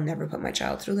I'll never put my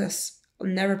child through this. I'll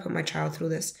never put my child through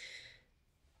this.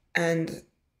 And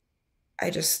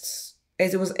it's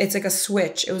like a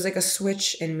switch. It was like a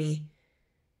switch in me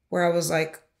where I was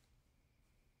like,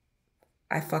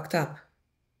 I fucked up.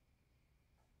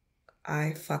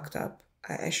 I fucked up.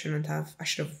 I shouldn't have. I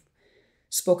should have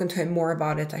spoken to him more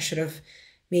about it. I should have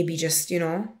maybe just, you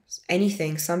know,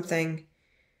 anything, something.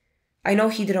 I know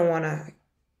he didn't want to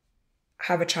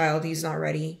have a child. He's not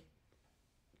ready.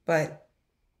 But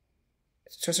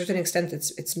to a certain extent,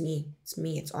 it's me. It's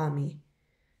me. It's all me.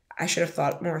 I should have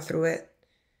thought more through it.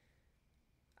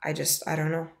 I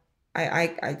don't know.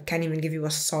 I can't even give you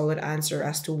a solid answer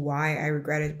as to why I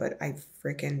regret it, but I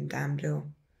freaking damn do.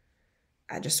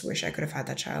 I just wish I could have had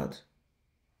that child.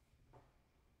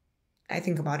 I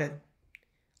think about it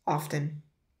often,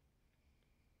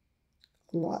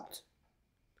 a lot.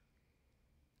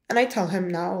 And I tell him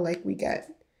now, like,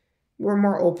 we're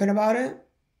more open about it.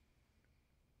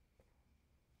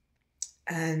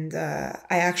 And I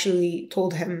actually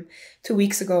told him 2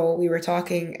 weeks ago, we were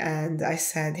talking, and I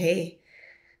said, hey,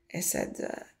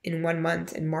 in 1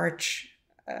 month, in March,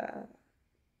 uh,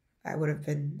 I would have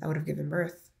given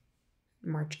birth.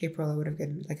 March, April, I would have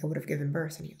given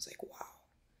birth. And he was like, wow.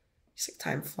 He's like,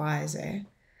 time flies, eh?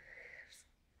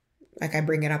 Like, I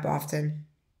bring it up often.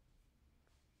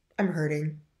 I'm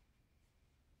hurting.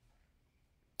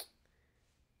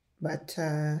 But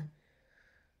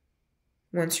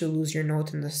once you lose your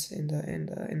note in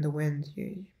the wind,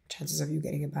 chances of you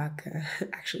getting it back,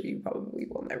 actually, you probably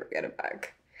will never get it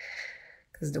back,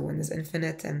 because the wind is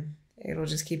infinite and it'll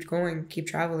just keep going, keep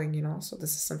traveling, So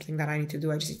this is something that I need to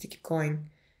do. I just need to keep going,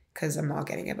 because I'm not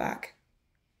getting it back.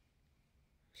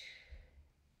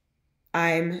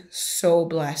 I'm so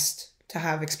blessed to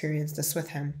have experienced this with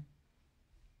him.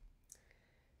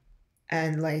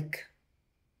 And like,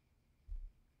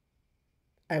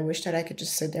 I wish that I could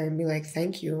just sit there and be like,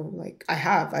 thank you. Like,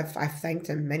 I've thanked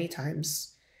him many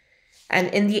times. And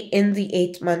in the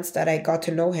 8 months that I got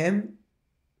to know him,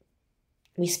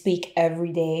 we speak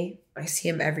every day. I see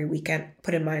him every weekend.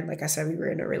 Put in mind, like I said, we were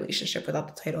in a relationship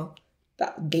without the title.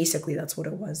 That's what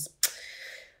it was.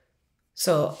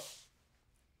 So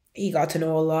he got to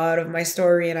know a lot of my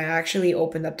story, and I actually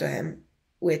opened up to him,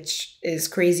 which is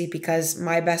crazy because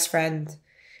my best friend,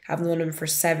 I've known him for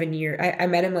 7 years. I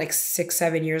met him like 6,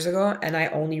 7 years ago, and I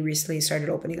only recently started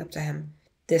opening up to him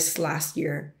this last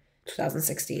year,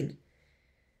 2016.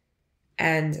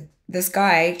 And this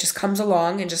guy just comes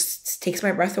along and just takes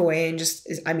my breath away, and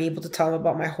I'm able to tell him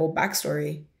about my whole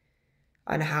backstory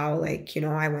on how, like,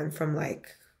 I went from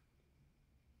like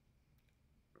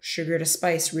sugar to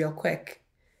spice real quick.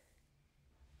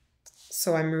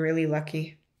 So I'm really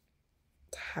lucky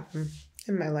to have him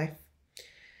in my life.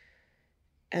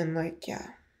 And like, yeah,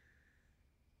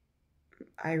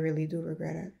 I really do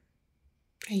regret it.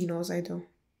 He knows I do.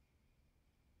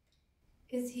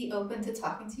 Is he open to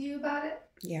talking to you about it?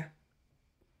 Yeah.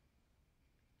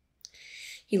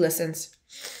 He listens.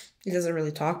 He doesn't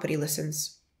really talk, but he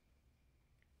listens.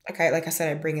 Like I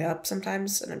said, I bring it up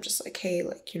sometimes, and I'm just like, hey,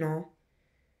 like,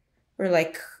 or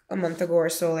like a month ago or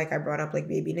so, like I brought up like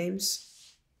baby names.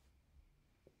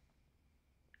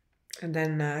 And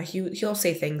then he'll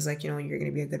say things like, you're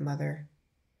gonna be a good mother.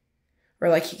 Or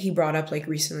like he brought up like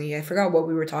recently, I forgot what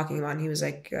we were talking about. And he was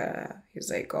like,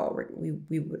 oh,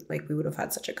 we would have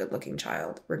had such a good looking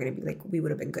child. We're gonna be like, we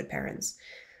would have been good parents.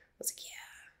 I was like,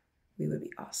 yeah, we would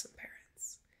be awesome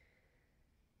parents.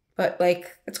 But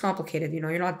like, it's complicated,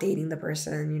 you're not dating the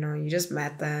person, you just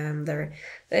met them.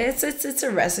 It's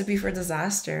a recipe for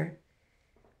disaster.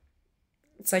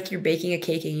 It's like you're baking a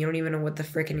cake and you don't even know what the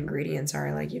freaking ingredients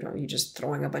are. Like, you're just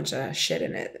throwing a bunch of shit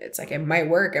in it. It's like, it might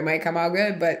work, it might come out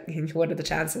good, but what are the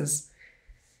chances?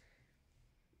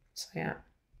 So, yeah.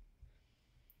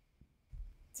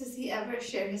 Does he ever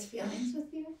share his feelings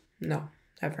with you? No,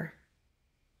 ever.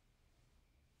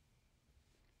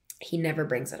 He never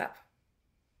brings it up.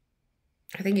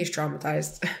 I think he's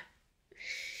traumatized.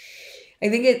 I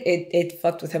think it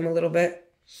fucked with him a little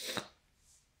bit.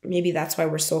 Maybe that's why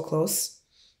we're so close.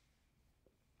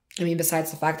 I mean,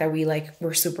 besides the fact that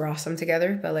we're super awesome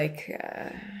together, but like,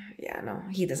 yeah, no,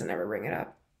 he doesn't ever bring it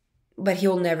up. But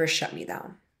he'll never shut me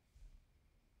down.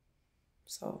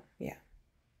 So, yeah.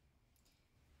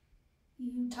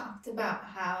 You talked about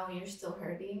how you're still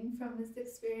hurting from this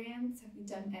experience. Have you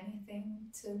done anything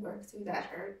to work through that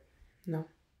hurt? No.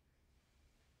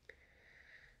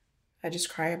 I just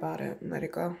cry about it and let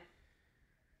it go.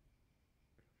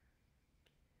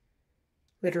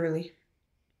 Literally.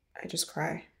 I just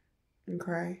cry and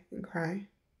cry and cry.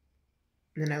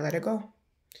 And then I let it go.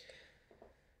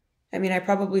 I mean, I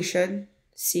probably should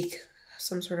seek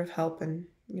some sort of help and,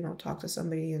 talk to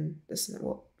somebody, and this,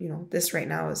 well, this right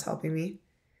now is helping me.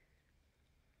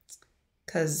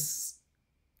 Because,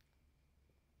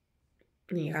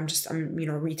 yeah, I'm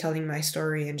retelling my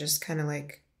story and just kind of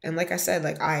like, and like I said,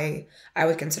 like I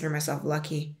would consider myself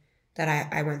lucky that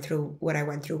I went through what I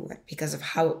went through because of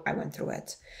how I went through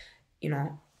it,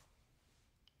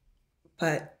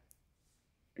 But,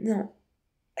 no,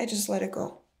 I just let it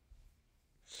go.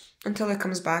 Until it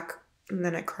comes back, and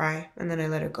then I cry, and then I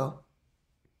let it go.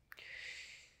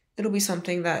 It'll be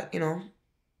something that,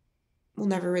 will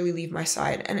never really leave my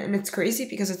side. And it's crazy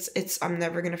because I'm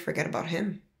never going to forget about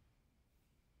him.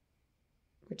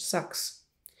 Which sucks.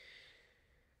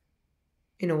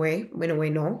 In a way,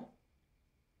 no.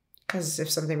 Because if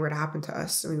something were to happen to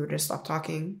us and we were to stop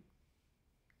talking,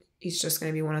 he's just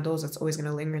going to be one of those that's always going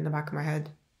to linger in the back of my head.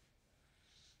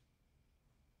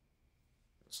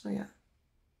 So yeah.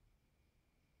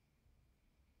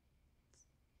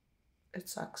 It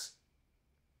sucks.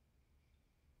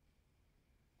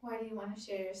 Why do you want to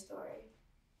share your story?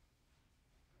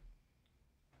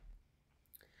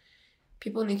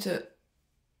 People need to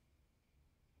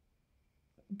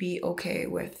be okay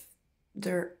with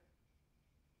their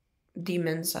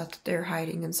demons that they're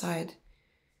hiding inside.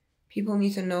 People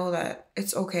need to know that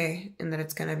it's okay and that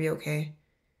it's gonna be okay.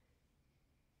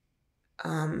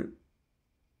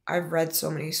 I've read so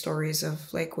many stories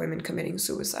of like women committing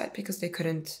suicide because they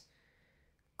couldn't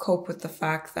cope with the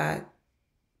fact that,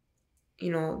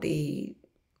 you know, they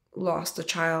lost a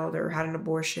child or had an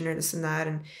abortion or this and that,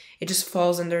 and it just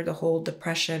falls under the whole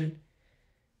depression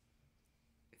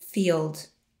field.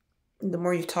 The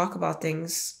more you talk about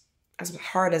things, as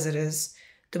hard as it is,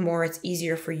 the more it's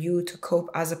easier for you to cope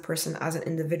as a person, as an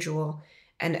individual,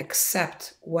 and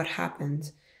accept what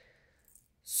happened.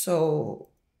 So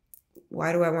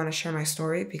why do I want to share my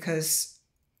story? Because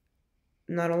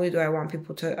not only do I want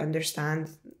people to understand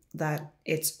that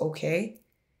it's okay,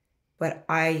 but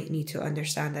I need to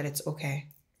understand that it's okay.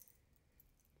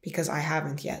 Because I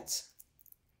haven't yet.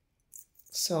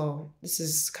 So this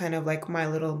is kind of like my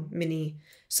little mini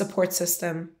support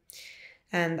system.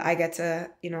 And I get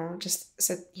to, you know, just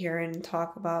sit here and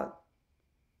talk about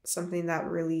something that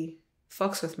really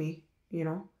fucks with me, you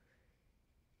know.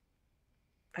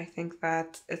 I think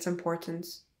that it's important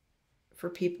for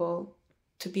people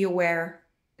to be aware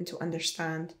and to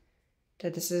understand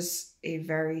that this is a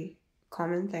very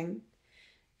common thing,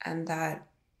 and that,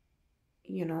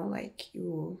 you know, like,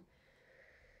 you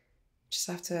just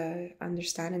have to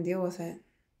understand and deal with it.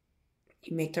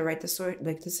 You make the right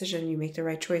decision, you make the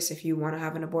right choice. If you want to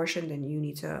have an abortion, then you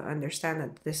need to understand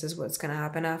that this is what's going to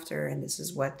happen after, and this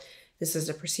is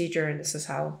the procedure, and this is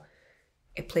how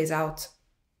it plays out.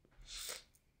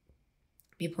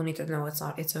 People need to know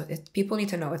people need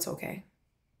to know it's okay.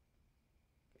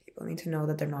 People need to know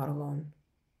that they're not alone.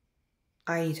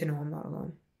 I need to know I'm not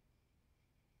alone.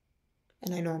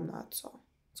 And I know I'm not, so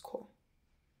it's cool.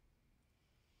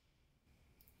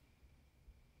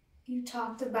 You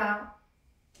talked about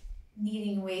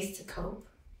needing ways to cope.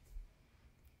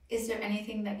 Is there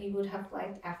anything that you would have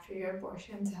liked after your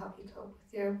abortion to help you cope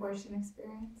with your abortion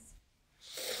experience?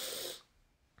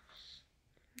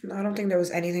 No, I don't think there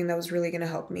was anything that was really going to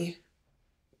help me.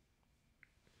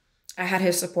 I had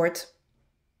his support.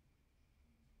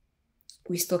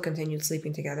 We still continued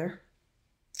sleeping together,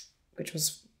 which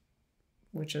was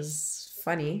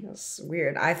funny. It was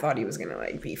weird. I thought he was going to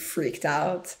like be freaked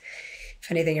out.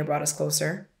 If anything, it brought us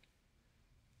closer.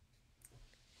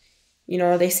 You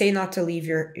know, they say not to leave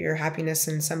your happiness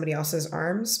in somebody else's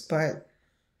arms, but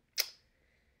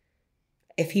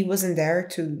if he wasn't there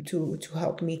to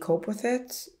help me cope with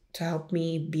it, to help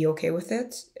me be okay with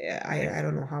it, I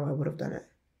don't know how I would have done it.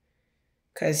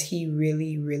 Because he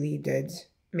really, really did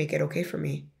make it okay for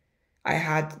me. I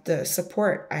had the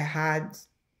support. I had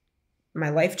my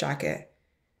life jacket.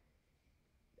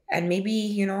 And maybe,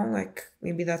 you know, like,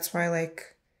 maybe that's why,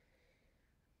 like,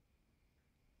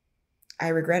 I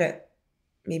regret it.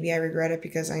 Maybe I regret it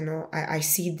because I know I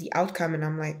see the outcome and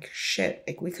I'm like, shit,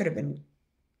 like, we could have been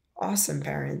awesome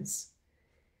parents.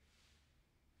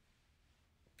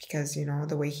 Because, you know,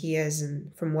 the way he is,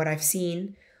 and from what I've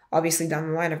seen, obviously down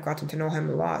the line, I've gotten to know him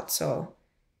a lot. So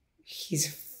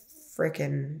he's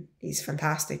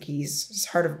fantastic. His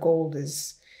heart of gold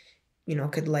is, you know,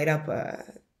 could light up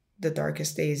the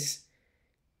darkest days.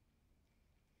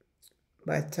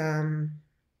 But,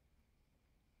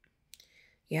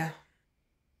 yeah.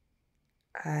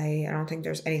 I don't think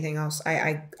there's anything else.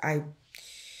 I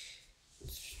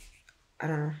don't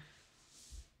know.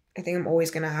 I think I'm always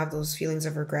going to have those feelings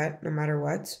of regret no matter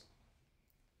what.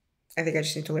 I think I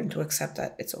just need to learn to accept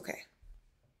that it's okay.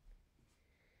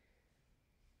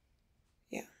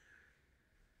 Yeah.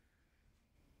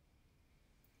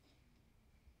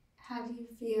 How do you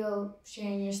feel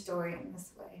sharing your story in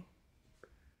this way?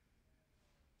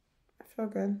 I feel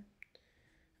good.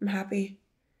 I'm happy.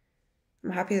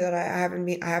 I'm happy that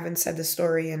I haven't said this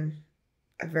story in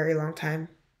a very long time.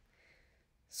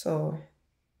 So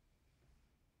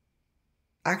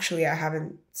actually, I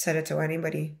haven't said it to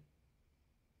anybody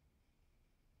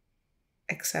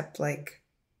except like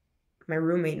my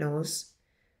roommate knows,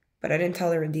 but I didn't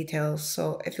tell her in details.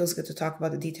 So it feels good to talk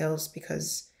about the details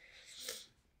because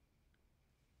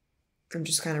I'm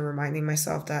just kind of reminding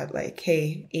myself that, like,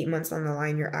 hey, 8 months down the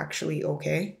line, you're actually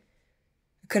okay.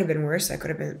 It could have been worse. I could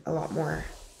have been a lot more,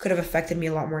 could have affected me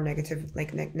a lot more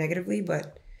negatively,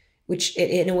 but which it,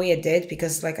 in a way it did,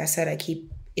 because like I said, I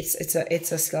keep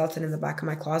it's a skeleton in the back of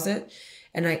my closet,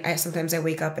 and I sometimes I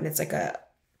wake up and it's like a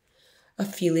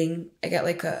feeling. I get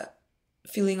like a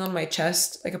feeling on my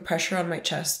chest, like a pressure on my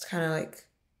chest, kind of like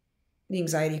the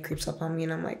anxiety creeps up on me,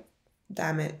 and I'm like,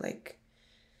 damn it, like.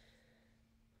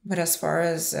 But as far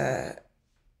as it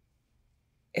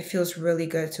feels really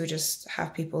good to just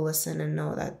have people listen and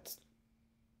know that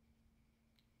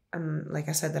like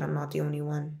I said, that I'm not the only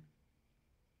one.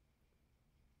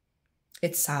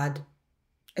 It's sad.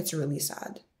 It's really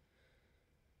sad.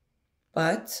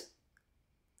 But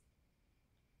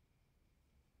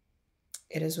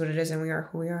it is what it is, and we are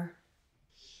who we are.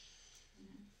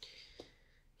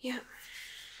 Yeah.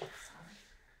 Sorry.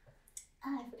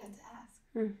 I forgot to ask.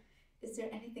 Is there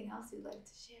anything else you'd like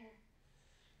to share?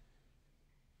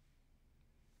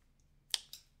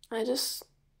 I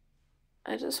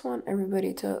just want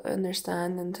everybody to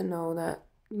understand and to know that,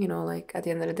 like at the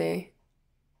end of the day,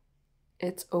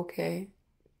 it's okay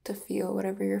to feel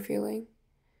whatever you're feeling.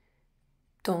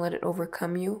 Don't let it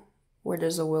overcome you. Where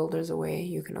there's a will, there's a way.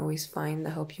 You can always find the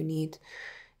help you need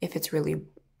if it's really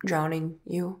drowning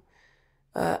you.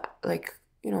 I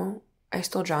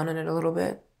still drown in it a little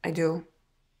bit. I do.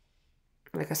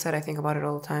 Like I said, I think about it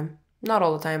all the time. Not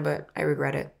all the time, but I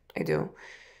regret it. I do.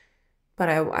 But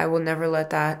I will never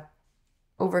let that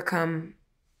overcome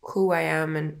who I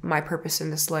am and my purpose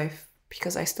in this life,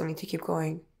 because I still need to keep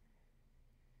going.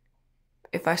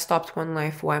 If I stopped one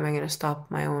life, why am I going to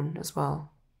stop my own as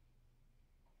well?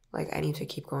 Like, I need to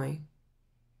keep going.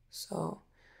 So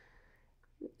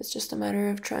it's just a matter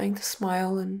of trying to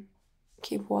smile and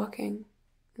keep walking.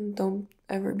 And don't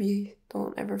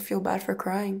ever feel bad for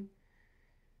crying.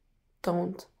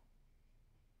 Don't.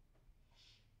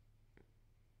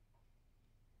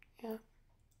 Yeah.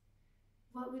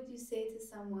 What would you say to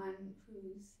someone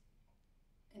who's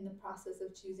in the process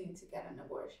of choosing to get an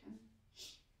abortion?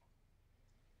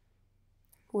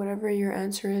 Whatever your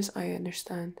answer is, I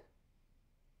understand.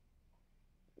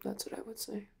 That's what I would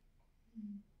say.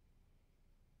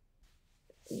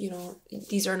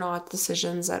 These are not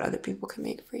decisions that other people can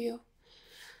make for you.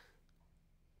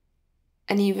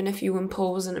 And even if you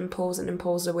impose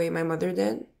the way my mother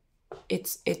did,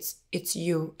 it's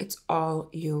you. It's all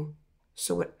you.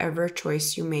 So whatever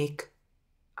choice you make,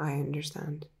 I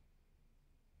understand.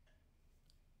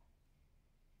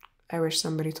 I wish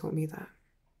somebody told me that.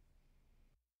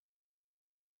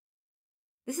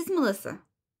 This is Melissa,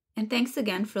 and thanks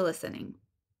again for listening.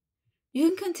 You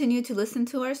can continue to listen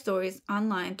to our stories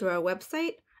online through our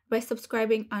website by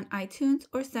subscribing on iTunes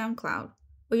or SoundCloud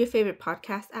or your favorite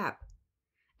podcast app.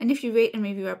 And if you rate and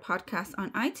review our podcast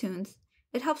on iTunes,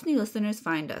 it helps new listeners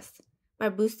find us by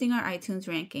boosting our iTunes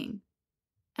ranking.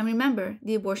 And remember,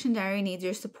 the Abortion Diary needs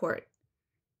your support.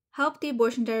 Help the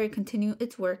Abortion Diary continue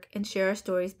its work and share our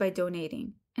stories by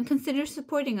donating, and consider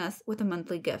supporting us with a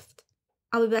monthly gift.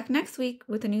 I'll be back next week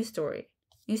with a new story.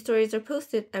 New stories are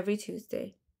posted every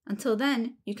Tuesday. Until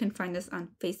then, you can find us on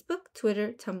Facebook,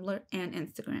 Twitter, Tumblr, and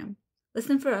Instagram.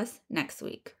 Listen for us next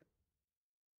week.